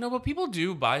 I know, but people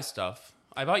do buy stuff.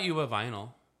 I bought you a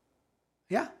vinyl.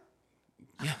 Yeah.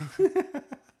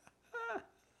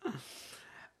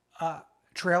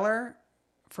 Trailer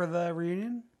for the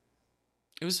reunion?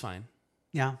 It was fine.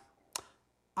 Yeah.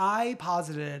 I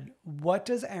posited, what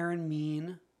does Erin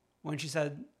mean when she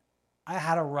said, I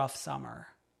had a rough summer?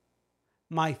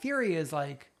 My theory is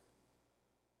like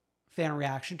fan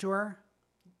reaction to her.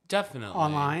 Definitely.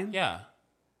 Online? Yeah.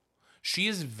 She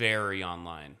is very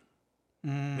online.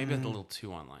 Maybe a little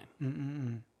too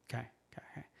online. Okay.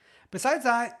 Besides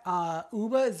that,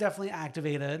 Uba is definitely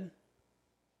activated.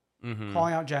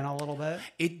 calling out Jenna a little bit.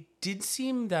 It did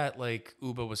seem that like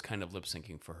Uba was kind of lip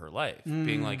syncing for her life,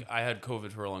 being like, I had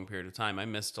COVID for a long period of time. I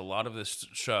missed a lot of this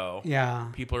show. Yeah.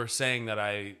 People are saying that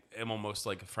I am almost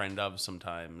like a friend of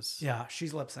sometimes. Yeah,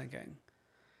 she's lip syncing.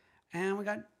 And we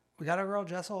got our girl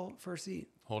Jessel first seat.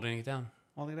 Holding it down.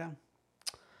 Holding it down.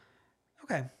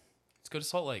 Okay. Let's go to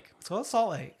Salt Lake. Let's go to Salt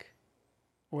Lake,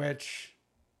 which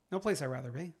no place I'd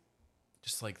rather be.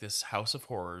 Just like this house of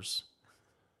horrors.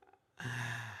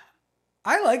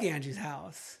 I like Angie's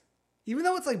house. Even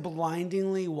though it's like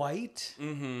blindingly white,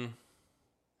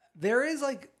 there's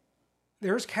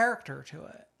character to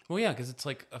it. Well, yeah, because it's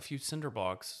like a few cinder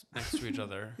blocks next to each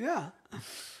other. Yeah.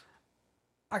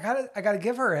 I gotta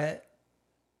give her it.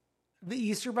 The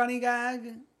Easter Bunny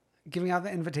gag, giving out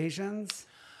the invitations.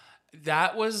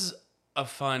 That was a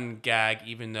fun gag,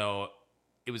 even though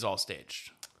it was all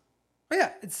staged. Oh,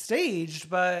 yeah, it's staged,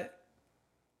 but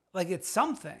like it's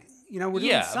something. You know, we're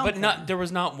doing something. But there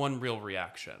was not one real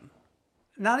reaction.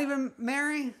 Not even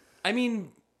Mary? I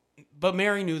mean, but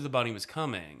Mary knew the bunny was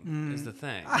coming, is the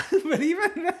thing. But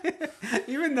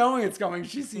even knowing it's coming,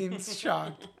 she seems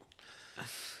shocked.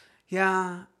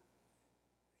 Yeah.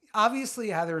 Obviously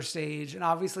Heather's stage, and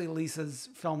obviously Lisa's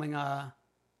filming a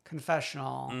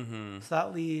confessional. So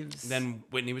that leaves... Then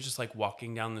Whitney was just like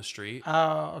walking down the street.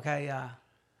 Oh, okay, yeah.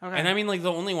 Okay. And I mean, like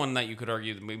the only one that you could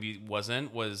argue that maybe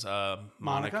wasn't was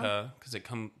Monica, because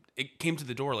it came to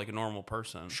the door like a normal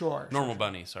person. Normal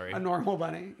bunny, sorry. A normal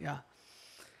bunny, yeah.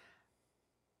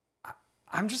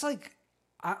 I'm just like,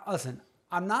 listen,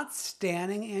 I'm not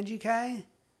standing Angie K,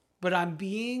 but I'm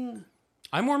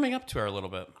warming up to her a little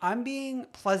bit. I'm being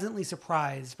pleasantly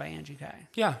surprised by Angie K.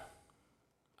 Yeah.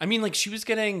 I mean, like, she was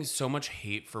getting so much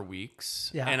hate for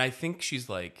weeks. Yeah. And I think she's,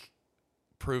 like,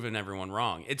 proven everyone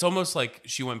wrong. It's almost like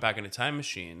she went back in a time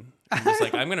machine and was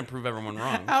like, I'm going to prove everyone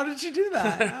wrong. How did she do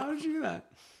that?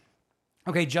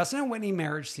 Okay, Justin and Whitney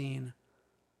marriage scene.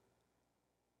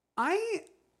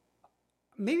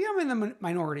 Maybe I'm in the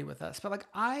minority with this, but, like,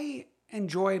 I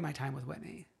enjoy my time with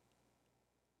Whitney.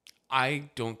 I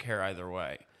don't care either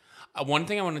way. One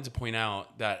thing I wanted to point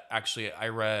out that actually I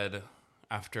read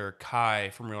after Kai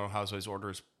from Real Housewives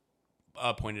Orders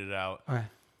pointed it out. Okay.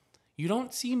 You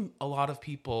don't see a lot of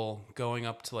people going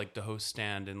up to like the host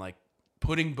stand and like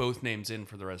putting both names in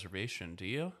for the reservation, do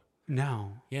you?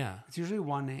 No. Yeah. It's usually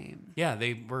one name. Yeah,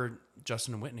 they were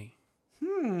Justin and Whitney.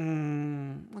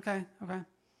 Okay.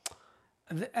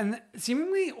 And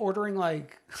seemingly ordering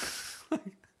like...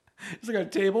 It's like a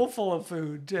table full of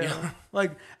food too. Yeah.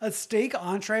 Like a steak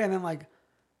entree and then like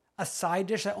a side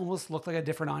dish that almost looked like a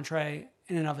different entree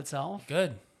in and of itself.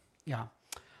 Good. Yeah.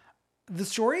 The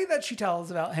story that she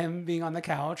tells about him being on the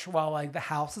couch while like the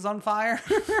house is on fire.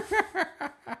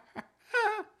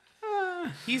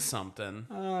 He's something.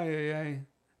 Oh, yeah.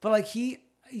 But like you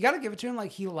got to give it to him.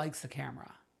 Like he likes the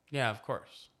camera. Yeah, of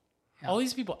course. Yeah. All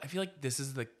these people, I feel like this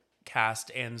is the cast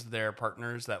and their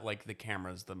partners that like the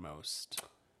cameras the most.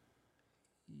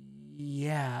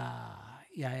 Yeah.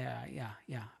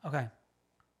 Okay.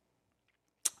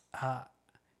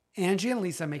 Angie and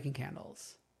Lisa making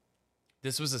candles.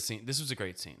 This was a scene. This was a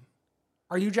great scene.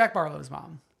 Are you Jack Barlow's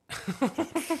mom?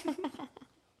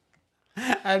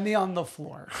 And me on the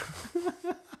floor.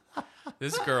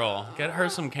 This girl, get her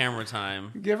some camera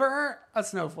time. Give her a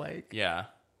snowflake. Yeah.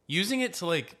 Using it to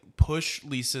like push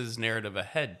Lisa's narrative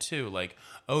ahead too. Like,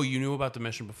 oh, you knew about the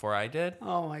mission before I did?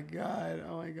 Oh my God.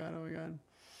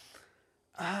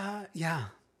 Yeah.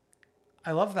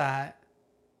 I love that.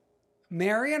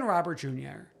 Mary and Robert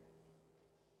Jr.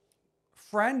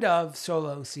 Friend of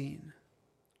solo scene.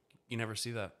 You never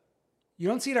see that. You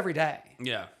don't see it every day.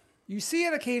 Yeah. You see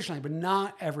it occasionally, but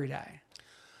not every day.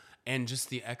 And just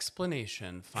the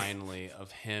explanation, finally,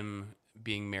 of him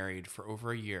being married for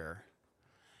over a year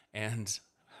and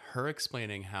her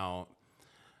explaining how,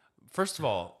 first of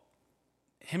all,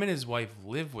 him and his wife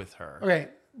live with her. Okay,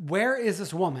 where is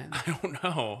this woman? I don't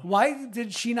know. Why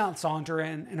did she not saunter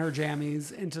in her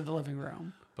jammies into the living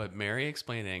room? But Mary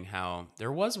explaining how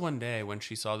there was one day when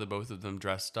she saw the both of them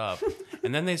dressed up,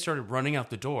 and then they started running out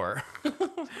the door.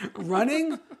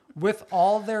 Running with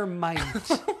all their might.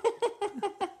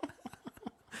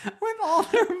 With all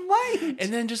their might.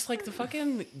 And then just like the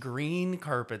fucking green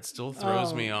carpet still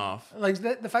throws me off. Like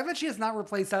the fact that she has not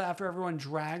replaced that after everyone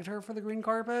dragged her for the green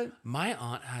carpet. My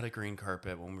aunt had a green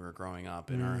carpet when we were growing up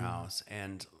in our house.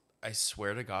 And I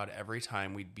swear to God, every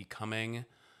time we'd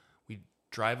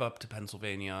drive up to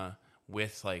Pennsylvania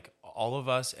with like all of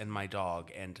us and my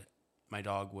dog. And my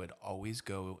dog would always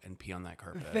go and pee on that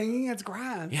carpet. Thinking it's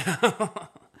grass. Yeah.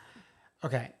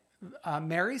 Okay.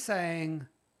 Mary saying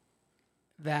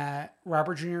that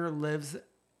Robert Jr. lives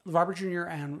Robert Jr.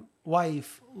 and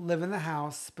wife live in the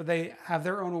house, but they have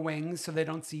their own wings, so they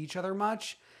don't see each other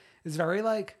much. It's very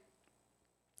like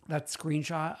that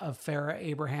screenshot of Farrah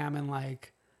Abraham in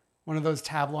like one of those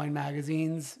tabloid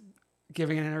magazines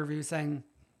giving an interview saying,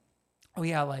 oh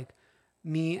yeah, like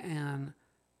me and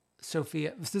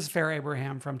Sophia, this is Farrah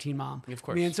Abraham from Teen Mom. Of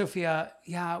course. Me and Sophia,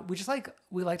 yeah, we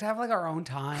like to have like our own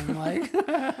time. Like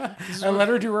I let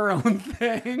her do her own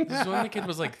thing. This is when the kid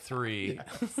was like 3.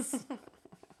 Yes.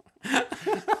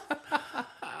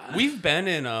 We've been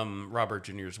in Robert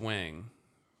Jr.'s wing,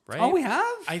 right? Oh, we have?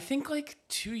 I think like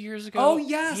 2 years ago. Oh,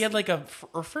 yes. He had like a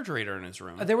refrigerator in his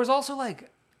room. There was also like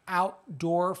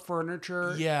outdoor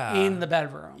furniture in the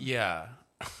bedroom. Yeah.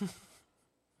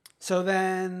 So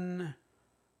then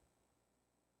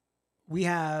we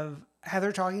have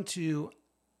Heather talking to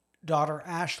daughter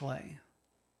Ashley.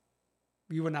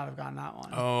 You would not have gotten that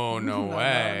one. Oh, no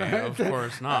way. No. Of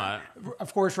course not.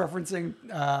 Of course, referencing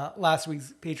last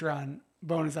week's Patreon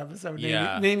bonus episode,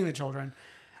 naming the children.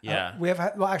 Yeah. We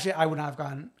have, well, actually, I would not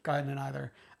have gotten it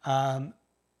either.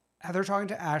 Heather talking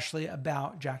to Ashley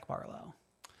about Jack Barlow.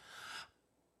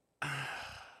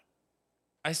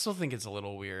 I still think it's a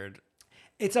little weird.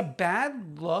 It's a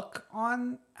bad look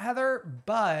on Heather,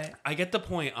 but I get the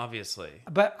point, obviously.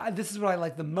 But this is what I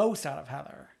like the most out of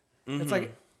Heather. Mm-hmm. It's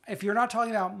like, if you're not talking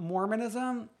about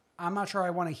Mormonism, I'm not sure I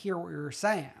want to hear what you're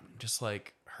saying. Just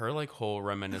like her like whole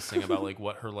reminiscing about like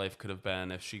what her life could have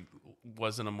been if she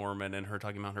wasn't a Mormon, and her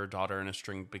talking about her daughter in a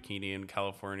string bikini in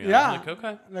California. Yeah. I'm like,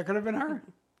 okay. That could have been her.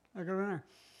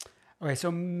 Okay,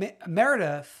 so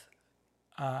Meredith,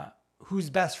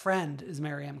 whose best friend is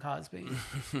Mary M. Cosby,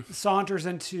 saunters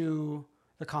into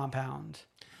the compound.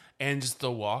 And just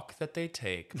the walk that they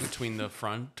take between the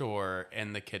front door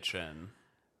and the kitchen.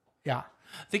 Yeah.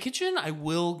 The kitchen, I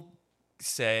will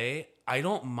say, I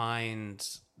don't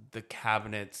mind the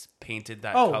cabinets painted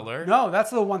that color. No,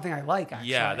 that's the one thing I like, actually.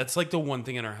 Yeah, that's like the one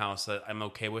thing in her house that I'm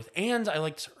okay with. And I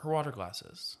liked her water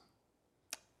glasses.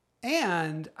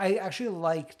 And I actually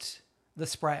liked the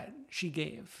spread she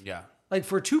gave. Yeah. Like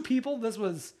for 2 people, this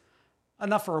was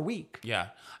enough for a week. Yeah.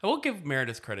 I will give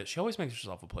Meredith credit. She always makes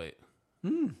herself a plate.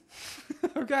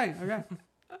 Okay.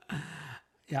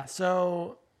 Yeah,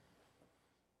 so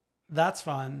that's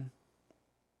fun.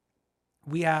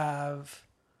 We have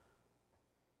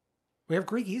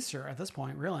Greek Easter at this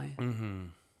point, really. Mm-hmm.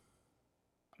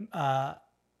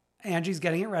 Angie's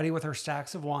getting it ready with her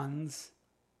stacks of ones.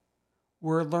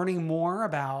 We're learning more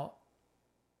about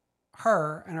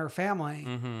her and her family.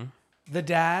 Mm-hmm. The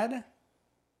dad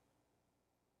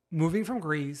moving from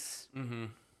Greece,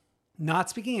 not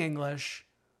speaking English,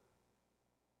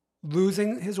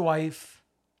 losing his wife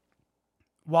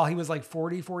while he was like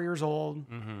 44 years old,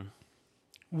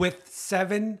 with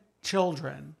 7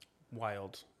 children.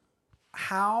 Wild.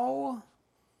 How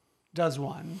does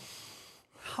one?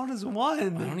 I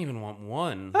don't even want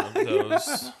one of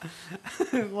those.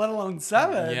 Let alone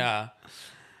 7. Yeah.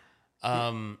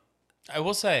 I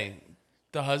will say,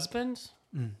 the husband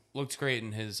looks great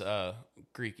in his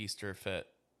Greek Easter fit.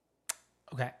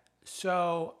 Okay.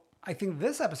 So I think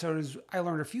this episode I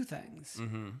learned a few things.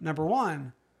 Number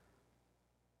 1,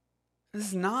 this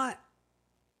is not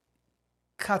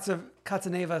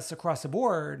Katsanevas across the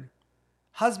board.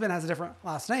 Husband has a different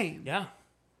last name. Yeah.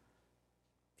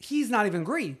 He's not even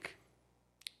Greek.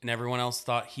 And everyone else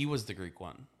thought he was the Greek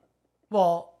one.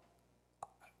 Well,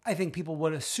 I think people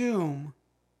would assume,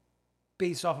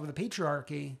 based off of the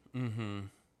patriarchy,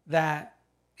 that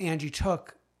Angie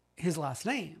took his last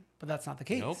name, but that's not the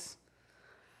case. Nope.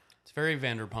 It's very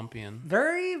Vanderpumpian.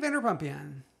 Very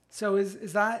Vanderpumpian. So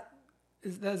does that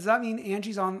mean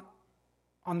Angie's on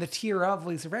the tier of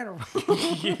Lisa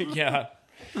Vanderpump? Yeah.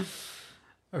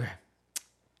 Okay.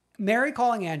 Mary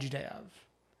calling Angie day of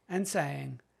and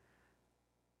saying,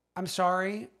 I'm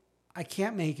sorry, I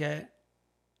can't make it.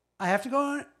 I have to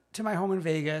go to my home in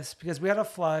Vegas because we had a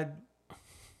flood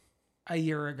a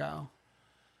year ago.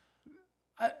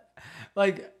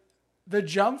 Like the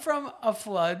jump from a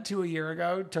flood to a year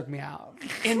ago took me out.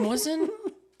 And wasn't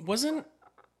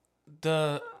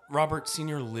the Robert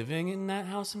Sr. living in that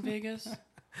house in Vegas?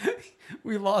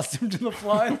 We lost him to the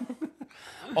flood.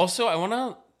 Also, I want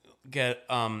to get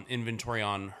inventory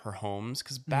on her homes,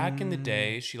 because back in the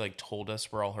day, she like told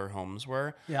us where all her homes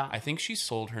were. Yeah. I think she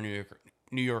sold her New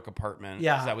York apartment.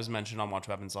 Yeah. 'Cause that was mentioned on Watch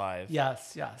What Happens Live.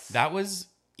 Yes. That was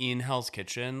in Hell's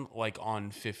Kitchen, like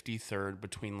on 53rd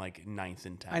between like 9th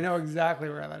and 10th. I know exactly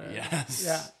where that is.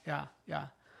 Yes.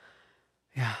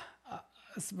 Yeah.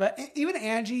 But even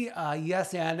Angie,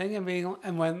 yes, anding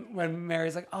and when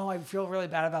Mary's like, oh, I feel really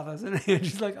bad about this, and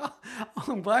Angie's like, oh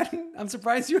I'm glad, I'm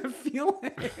surprised you have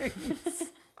feelings.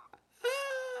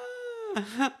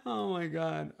 Oh my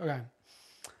God. Okay.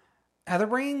 Heather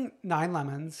bringing 9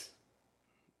 lemons.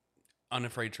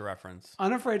 Unafraid to reference.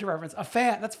 Unafraid to reference. A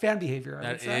fan. That's fan behavior. I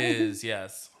would That say. is,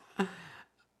 yes.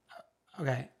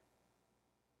 Okay.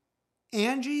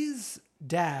 Angie's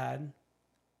dad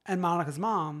and Monica's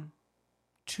mom,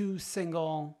 2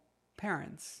 single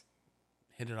parents.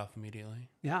 Hit it off immediately.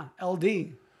 Yeah.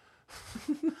 LD.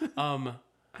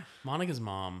 Monica's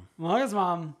mom. Monica's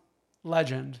mom,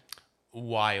 legend.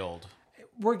 Wild.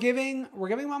 We're giving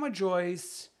Mama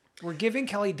Joyce. We're giving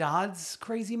Kelly Dodd's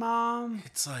crazy mom.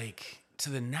 It's like to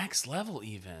the next level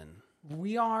even.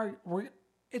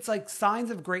 It's like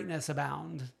signs of greatness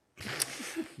abound.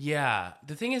 Yeah.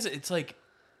 The thing is, it's like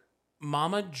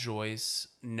Mama Joyce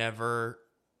never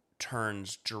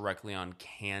turns directly on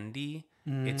Candy.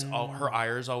 It's all her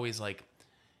ire is always like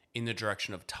in the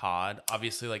direction of Todd.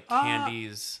 Obviously, like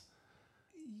Candy's.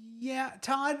 Yeah,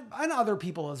 Todd and other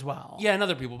people as well. Yeah, and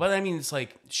other people. But I mean, it's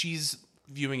like she's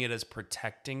viewing it as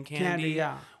protecting Candy.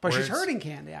 Yeah. But she's whereas- hurting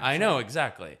Candy, actually. I know,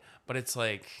 exactly. But it's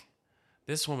like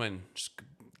this woman, just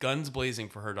guns blazing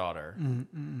for her daughter.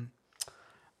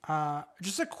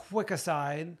 Just a quick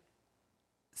aside.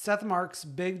 Seth Marks,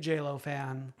 big J-Lo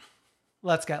fan.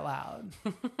 Let's get loud.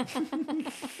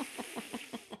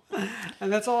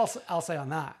 And that's all I'll say on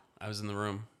that. I was in the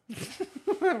room.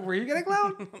 Were you getting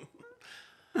loud?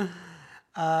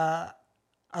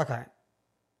 Okay.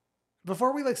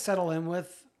 Before we settle in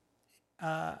with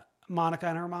Monica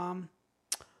and her mom,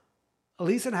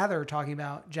 Elise and Heather are talking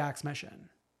about Jack's mission.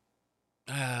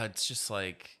 It's just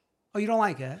like, Oh, you don't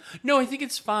like it? no, I think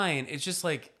it's fine. It's just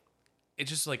like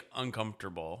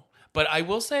uncomfortable. But I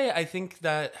will say, I think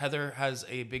that Heather has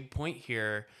a big point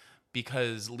here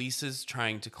because Lisa's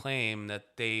trying to claim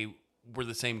that they were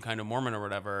the same kind of Mormon or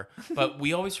whatever. But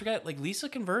we always forget, like, Lisa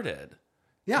converted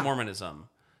to Mormonism.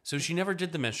 So she never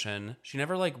did the mission. She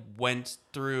never went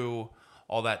through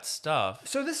all that stuff.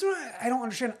 So this is what I don't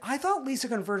understand. I thought Lisa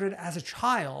converted as a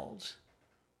child.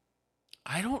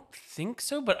 I don't think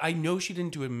so, but I know she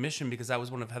didn't do a mission because that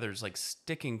was one of Heather's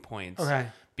sticking points. Okay.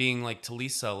 Being to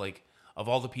Lisa, of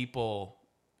all the people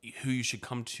who you should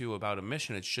come to about a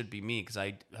mission, it should be me because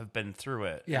I have been through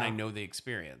it and I know the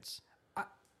experience.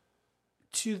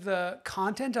 To the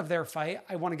content of their fight,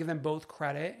 I want to give them both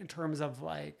credit in terms of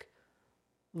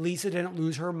Lisa didn't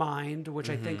lose her mind, which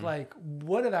I think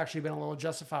would have actually been a little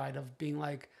justified of being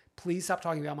please stop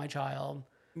talking about my child.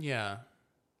 Yeah.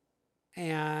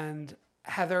 And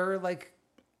Heather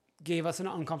gave us an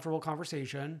uncomfortable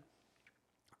conversation.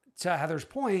 To Heather's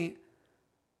point,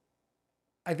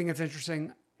 I think it's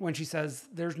interesting when she says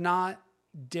there's not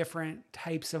different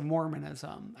types of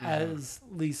Mormonism as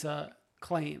Lisa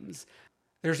claims.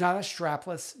 There's not a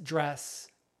strapless dress,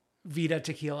 Vita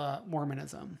Tequila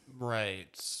Mormonism.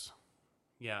 Right.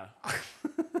 Yeah.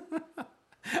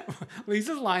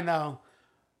 Lisa's line though.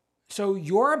 So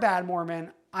you're a bad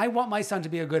Mormon. I want my son to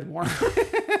be a good Mormon.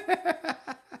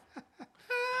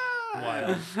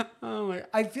 Wild. Oh my!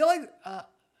 I feel like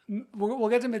we'll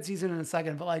get to midseason in a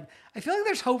second, but I feel like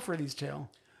there's hope for these two.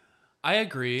 I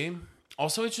agree.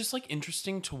 Also, it's just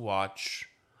interesting to watch.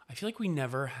 I feel like we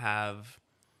never have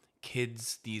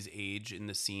kids these age in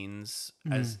the scenes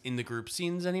as in the group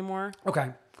scenes anymore.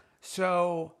 Okay,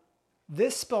 so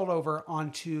this spilled over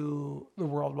onto the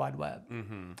World Wide Web,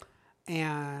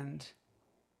 and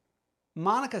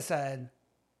Monica said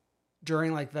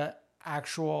during the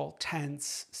actual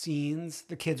tense scenes,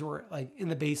 the kids were in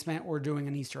the basement or doing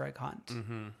an Easter egg hunt,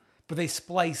 but they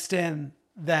spliced in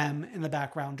them in the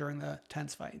background during the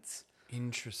tense fights.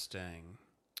 Interesting.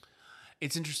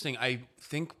 It's interesting. I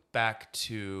think back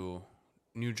to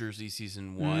New Jersey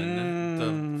season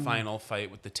 1, the final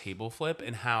fight with the table flip,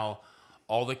 and how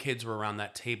all the kids were around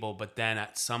that table, but then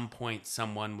at some point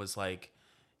someone was like,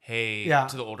 hey,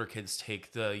 to the older kids,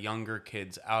 take the younger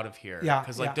kids out of here. Yeah.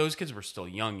 Because those kids were still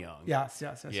young. Yes.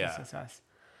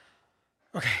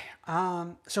 Okay.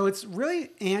 So it's really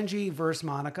Angie versus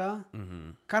Monica,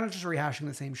 kind of just rehashing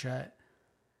the same shit.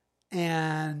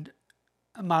 And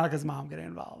Monica's mom getting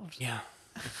involved. Yeah.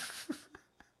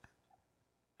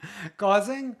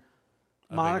 Causing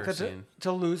A Monica bigger scene.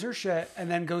 to lose her shit and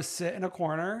then go sit in a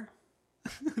corner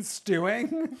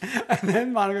stewing. And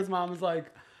then Monica's mom is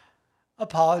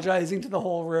apologizing to the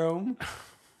whole room.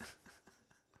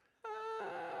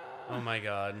 Oh my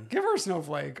God. Give her a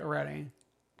snowflake already.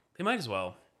 They might as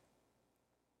well.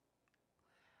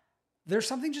 There's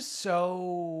something just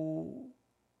so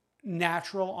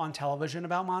natural on television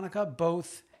about Monica,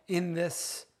 both in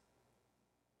this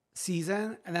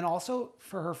season and then also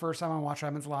for her first time on Watch What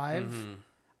Happens Live.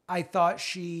 I thought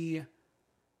she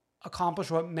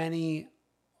accomplished what many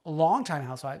longtime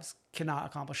housewives cannot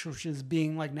accomplish, which is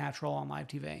being like natural on live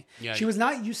TV. Yeah. She was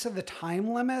not used to the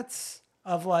time limits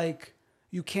of like,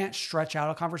 you can't stretch out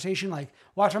a conversation. Like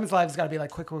Watch Women's Live's got to be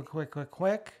like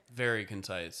quick. Very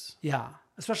concise. Yeah.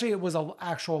 Especially it was an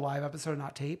actual live episode,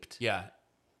 not taped. Yeah.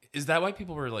 Is that why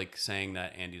people were like saying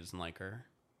that Andy doesn't like her?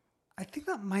 I think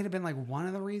that might have been like one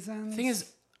of the reasons. The thing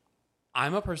is,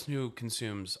 I'm a person who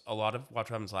consumes a lot of Watch What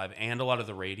Happens Live and a lot of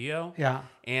the radio. Yeah.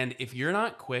 And if you're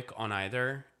not quick on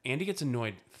either, Andy gets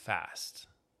annoyed fast.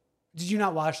 Did you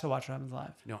not watch the Watch What Happens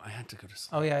Live? No, I had to go to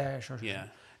sleep. Oh yeah, sure. Yeah.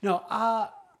 No,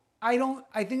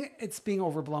 I think it's being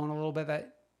overblown a little bit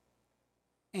that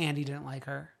Andy didn't like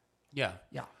her. Yeah.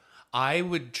 Yeah. I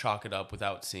would chalk it up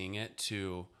without seeing it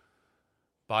to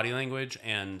body language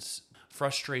and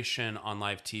frustration on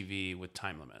live TV with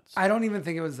time limits. I don't even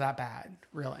think it was that bad,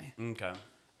 really. Okay.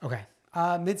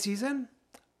 Mid-season?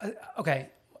 Okay.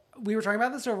 We were talking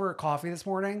about this over coffee this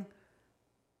morning.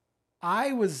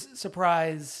 I was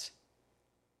surprised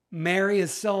Mary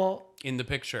is still In the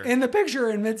picture. in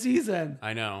mid-season.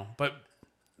 I know, but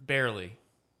barely.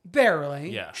 Barely.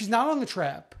 Yeah. She's not on the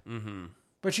trip. Mm-hmm.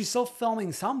 But she's still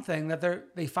filming something that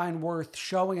they find worth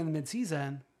showing in the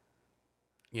mid-season.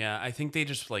 Yeah, I think they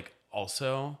just like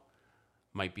also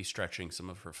might be stretching some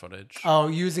of her footage. Oh,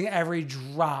 using every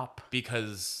drop.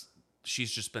 Because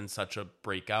she's just been such a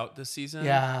breakout this season.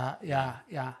 Yeah,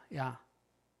 that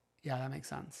makes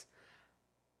sense.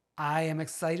 I am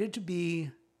excited to be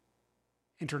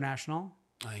international.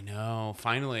 I know,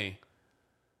 finally.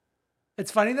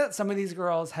 It's funny that some of these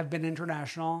girls have been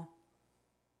international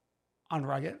on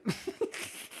Rugged.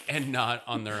 And not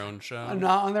on their own show.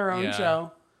 Not on their own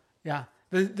show. Yeah.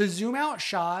 The zoom out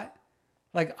shot,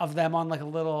 like of them on like a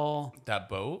little That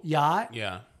boat? yacht.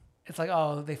 Yeah. It's like,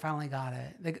 oh, they finally got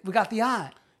it. We got the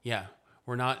yacht. Yeah.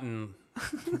 We're not in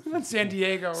San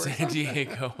Diego. San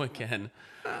Diego again.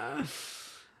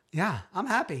 Yeah, I'm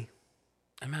happy.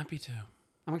 I'm happy too.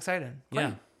 I'm excited. Great.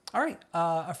 Yeah. All right.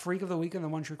 A freak of the week and the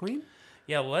One True Queen.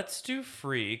 Yeah, let's do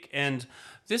freak. And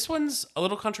this one's a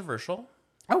little controversial.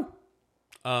 Oh.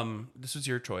 This was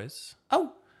your choice.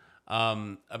 Oh.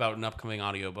 About an upcoming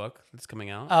audiobook that's coming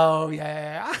out. Oh,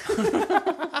 yeah.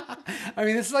 I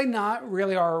mean, this is like not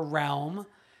really our realm,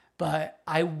 but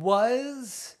I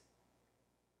was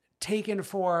taken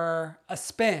for a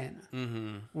spin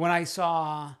when I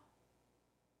saw...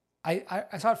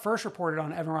 I saw it first reported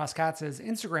on Evan Ross Katz's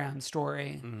Instagram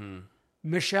story.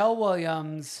 Michelle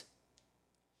Williams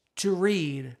to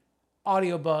read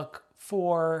audiobook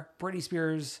for Britney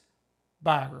Spears'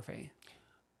 biography.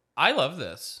 I love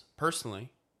this,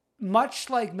 personally. Much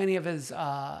like many of his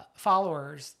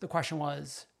followers, the question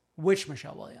was, which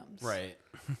Michelle Williams? Right.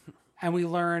 And we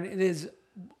learn it is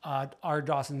our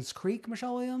Dawson's Creek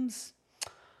Michelle Williams.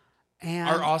 And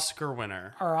Our Oscar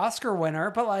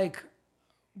winner. But like,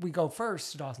 we go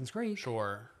first to Dawson's Creek.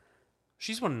 Sure.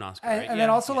 She's won an Oscar, And, right? and then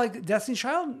also like Destiny's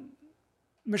Child,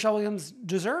 Michelle Williams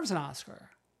deserves an Oscar.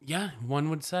 Yeah, one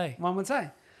would say. One would say.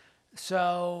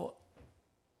 So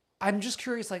I'm just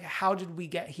curious, like, how did we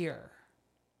get here?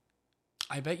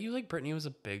 I bet you like Britney was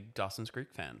a big Dawson's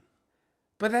Creek fan.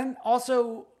 But then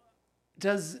also,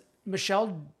 does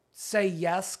Michelle say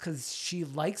yes because she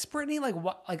likes Britney? Like,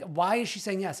 what? Like, why is she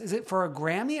saying yes? Is it for a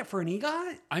Grammy? For an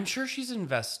EGOT? I'm sure she's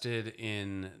invested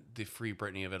in the Free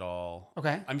Britney of it all.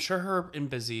 Okay. I'm sure her and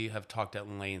Busy have talked at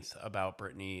length about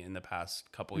Britney in the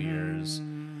past couple years.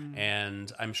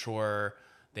 And I'm sure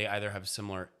they either have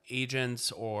similar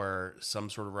agents or some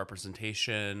sort of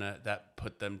representation that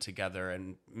put them together.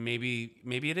 And maybe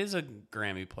it is a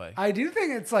Grammy play. I do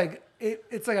think it's like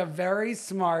it's like a very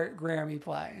smart Grammy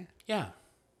play. Yeah.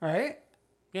 Right?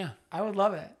 Yeah. I would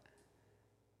love it.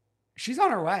 She's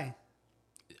on her way.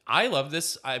 I love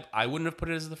this. I wouldn't have put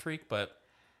it as the freak, but...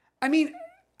 I mean,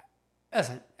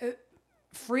 listen,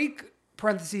 freak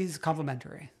parentheses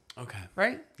complimentary. Okay.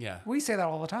 Right? Yeah. We say that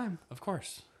all the time. Of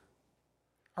course.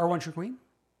 Our One True Queen?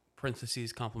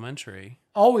 Parentheses complimentary.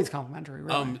 Always complimentary,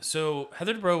 really. So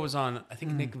Heather Dubrow was on, I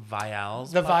think, Nick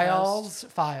Viall's The podcast. Viall's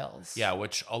Files. Yeah,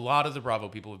 which a lot of the Bravo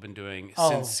people have been doing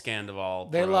Oh. since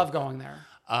Scandival. They love going there.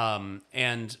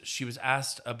 And she was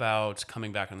asked about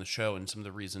coming back on the show and some of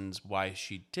the reasons why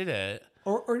she did it.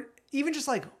 Or even just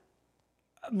like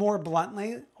more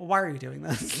bluntly, why are you doing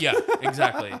this? Yeah,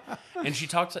 exactly. And she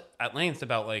talked at length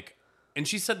about like, and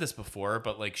she said this before,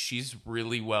 but like she's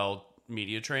really well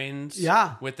media trained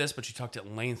with this, but she talked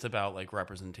at length about like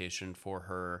representation for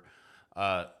her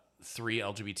 3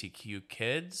 LGBTQ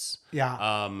kids.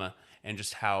 Yeah. And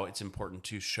just how it's important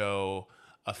to show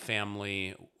a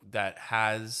family that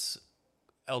has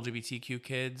LGBTQ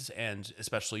kids, and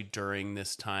especially during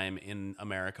this time in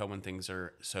America when things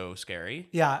are so scary.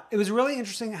 Yeah, it was really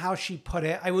interesting how she put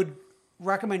it. I would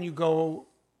recommend you go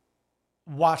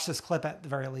watch this clip at the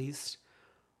very least.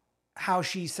 How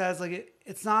she says, like,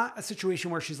 it's not a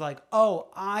situation where she's like, oh,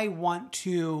 I want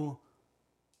to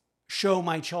show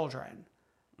my children.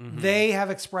 They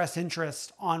have expressed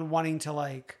interest on wanting to,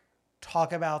 like,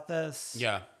 talk about this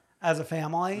as a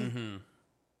family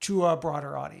to a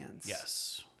broader audience.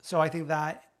 Yes. So I think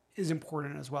that is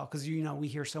important as well. Because, you know, we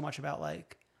hear so much about,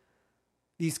 like,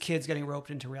 these kids getting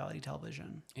roped into reality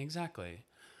television. Exactly.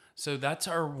 So that's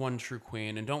our One True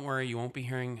Queen. And don't worry, you won't be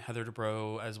hearing Heather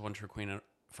Dubrow as One True Queen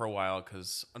for a while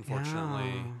because,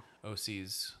 unfortunately,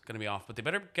 OC's going to be off. But they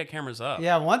better get cameras up.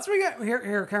 Yeah, once we get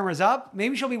her cameras up,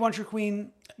 maybe she'll be One True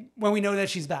Queen when we know that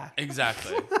she's back.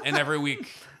 Exactly. And every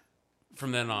week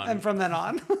from then on. And from then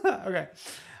on. Okay.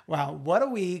 Wow, what a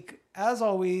week. As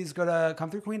always, go to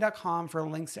comethroughqueen.com for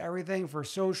links to everything, for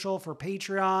social, for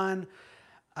Patreon,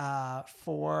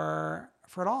 for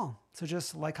it all. So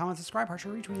just like, comment, subscribe, heart,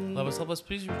 share, retweet. Love us,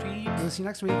 please retweet. We'll see you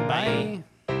next week. Bye.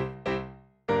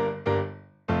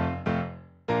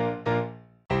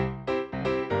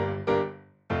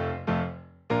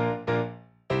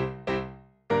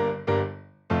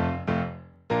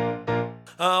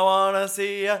 I wanna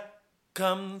see ya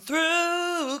come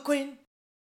through, Queen.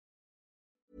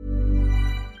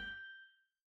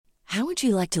 How would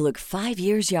you like to look 5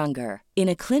 years younger? In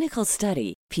a clinical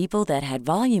study, people that had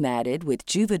volume added with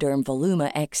Juvederm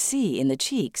Voluma XC in the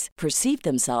cheeks perceived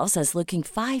themselves as looking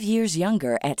 5 years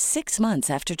younger at 6 months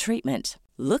after treatment.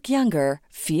 Look younger,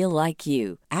 feel like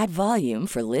you. Add volume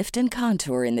for lift and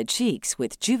contour in the cheeks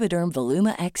with Juvederm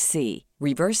Voluma XC.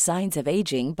 Reverse signs of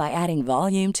aging by adding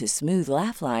volume to smooth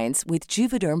laugh lines with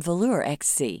Juvederm Volure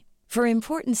XC. For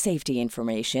important safety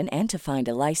information and to find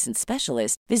a licensed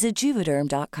specialist, visit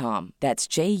Juvederm.com. That's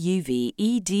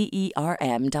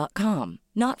JUVEDERM.com.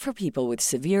 Not for people with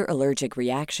severe allergic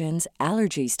reactions,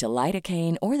 allergies to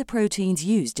lidocaine, or the proteins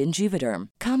used in Juvederm.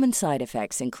 Common side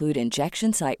effects include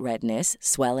injection site redness,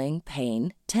 swelling,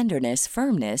 pain, tenderness,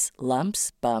 firmness,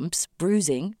 lumps, bumps,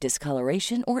 bruising,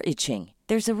 discoloration, or itching.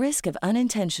 There's a risk of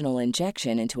unintentional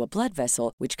injection into a blood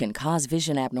vessel, which can cause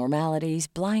vision abnormalities,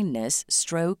 blindness,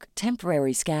 stroke,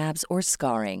 temporary scabs, or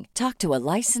scarring. Talk to a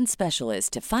licensed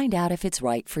specialist to find out if it's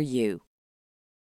right for you.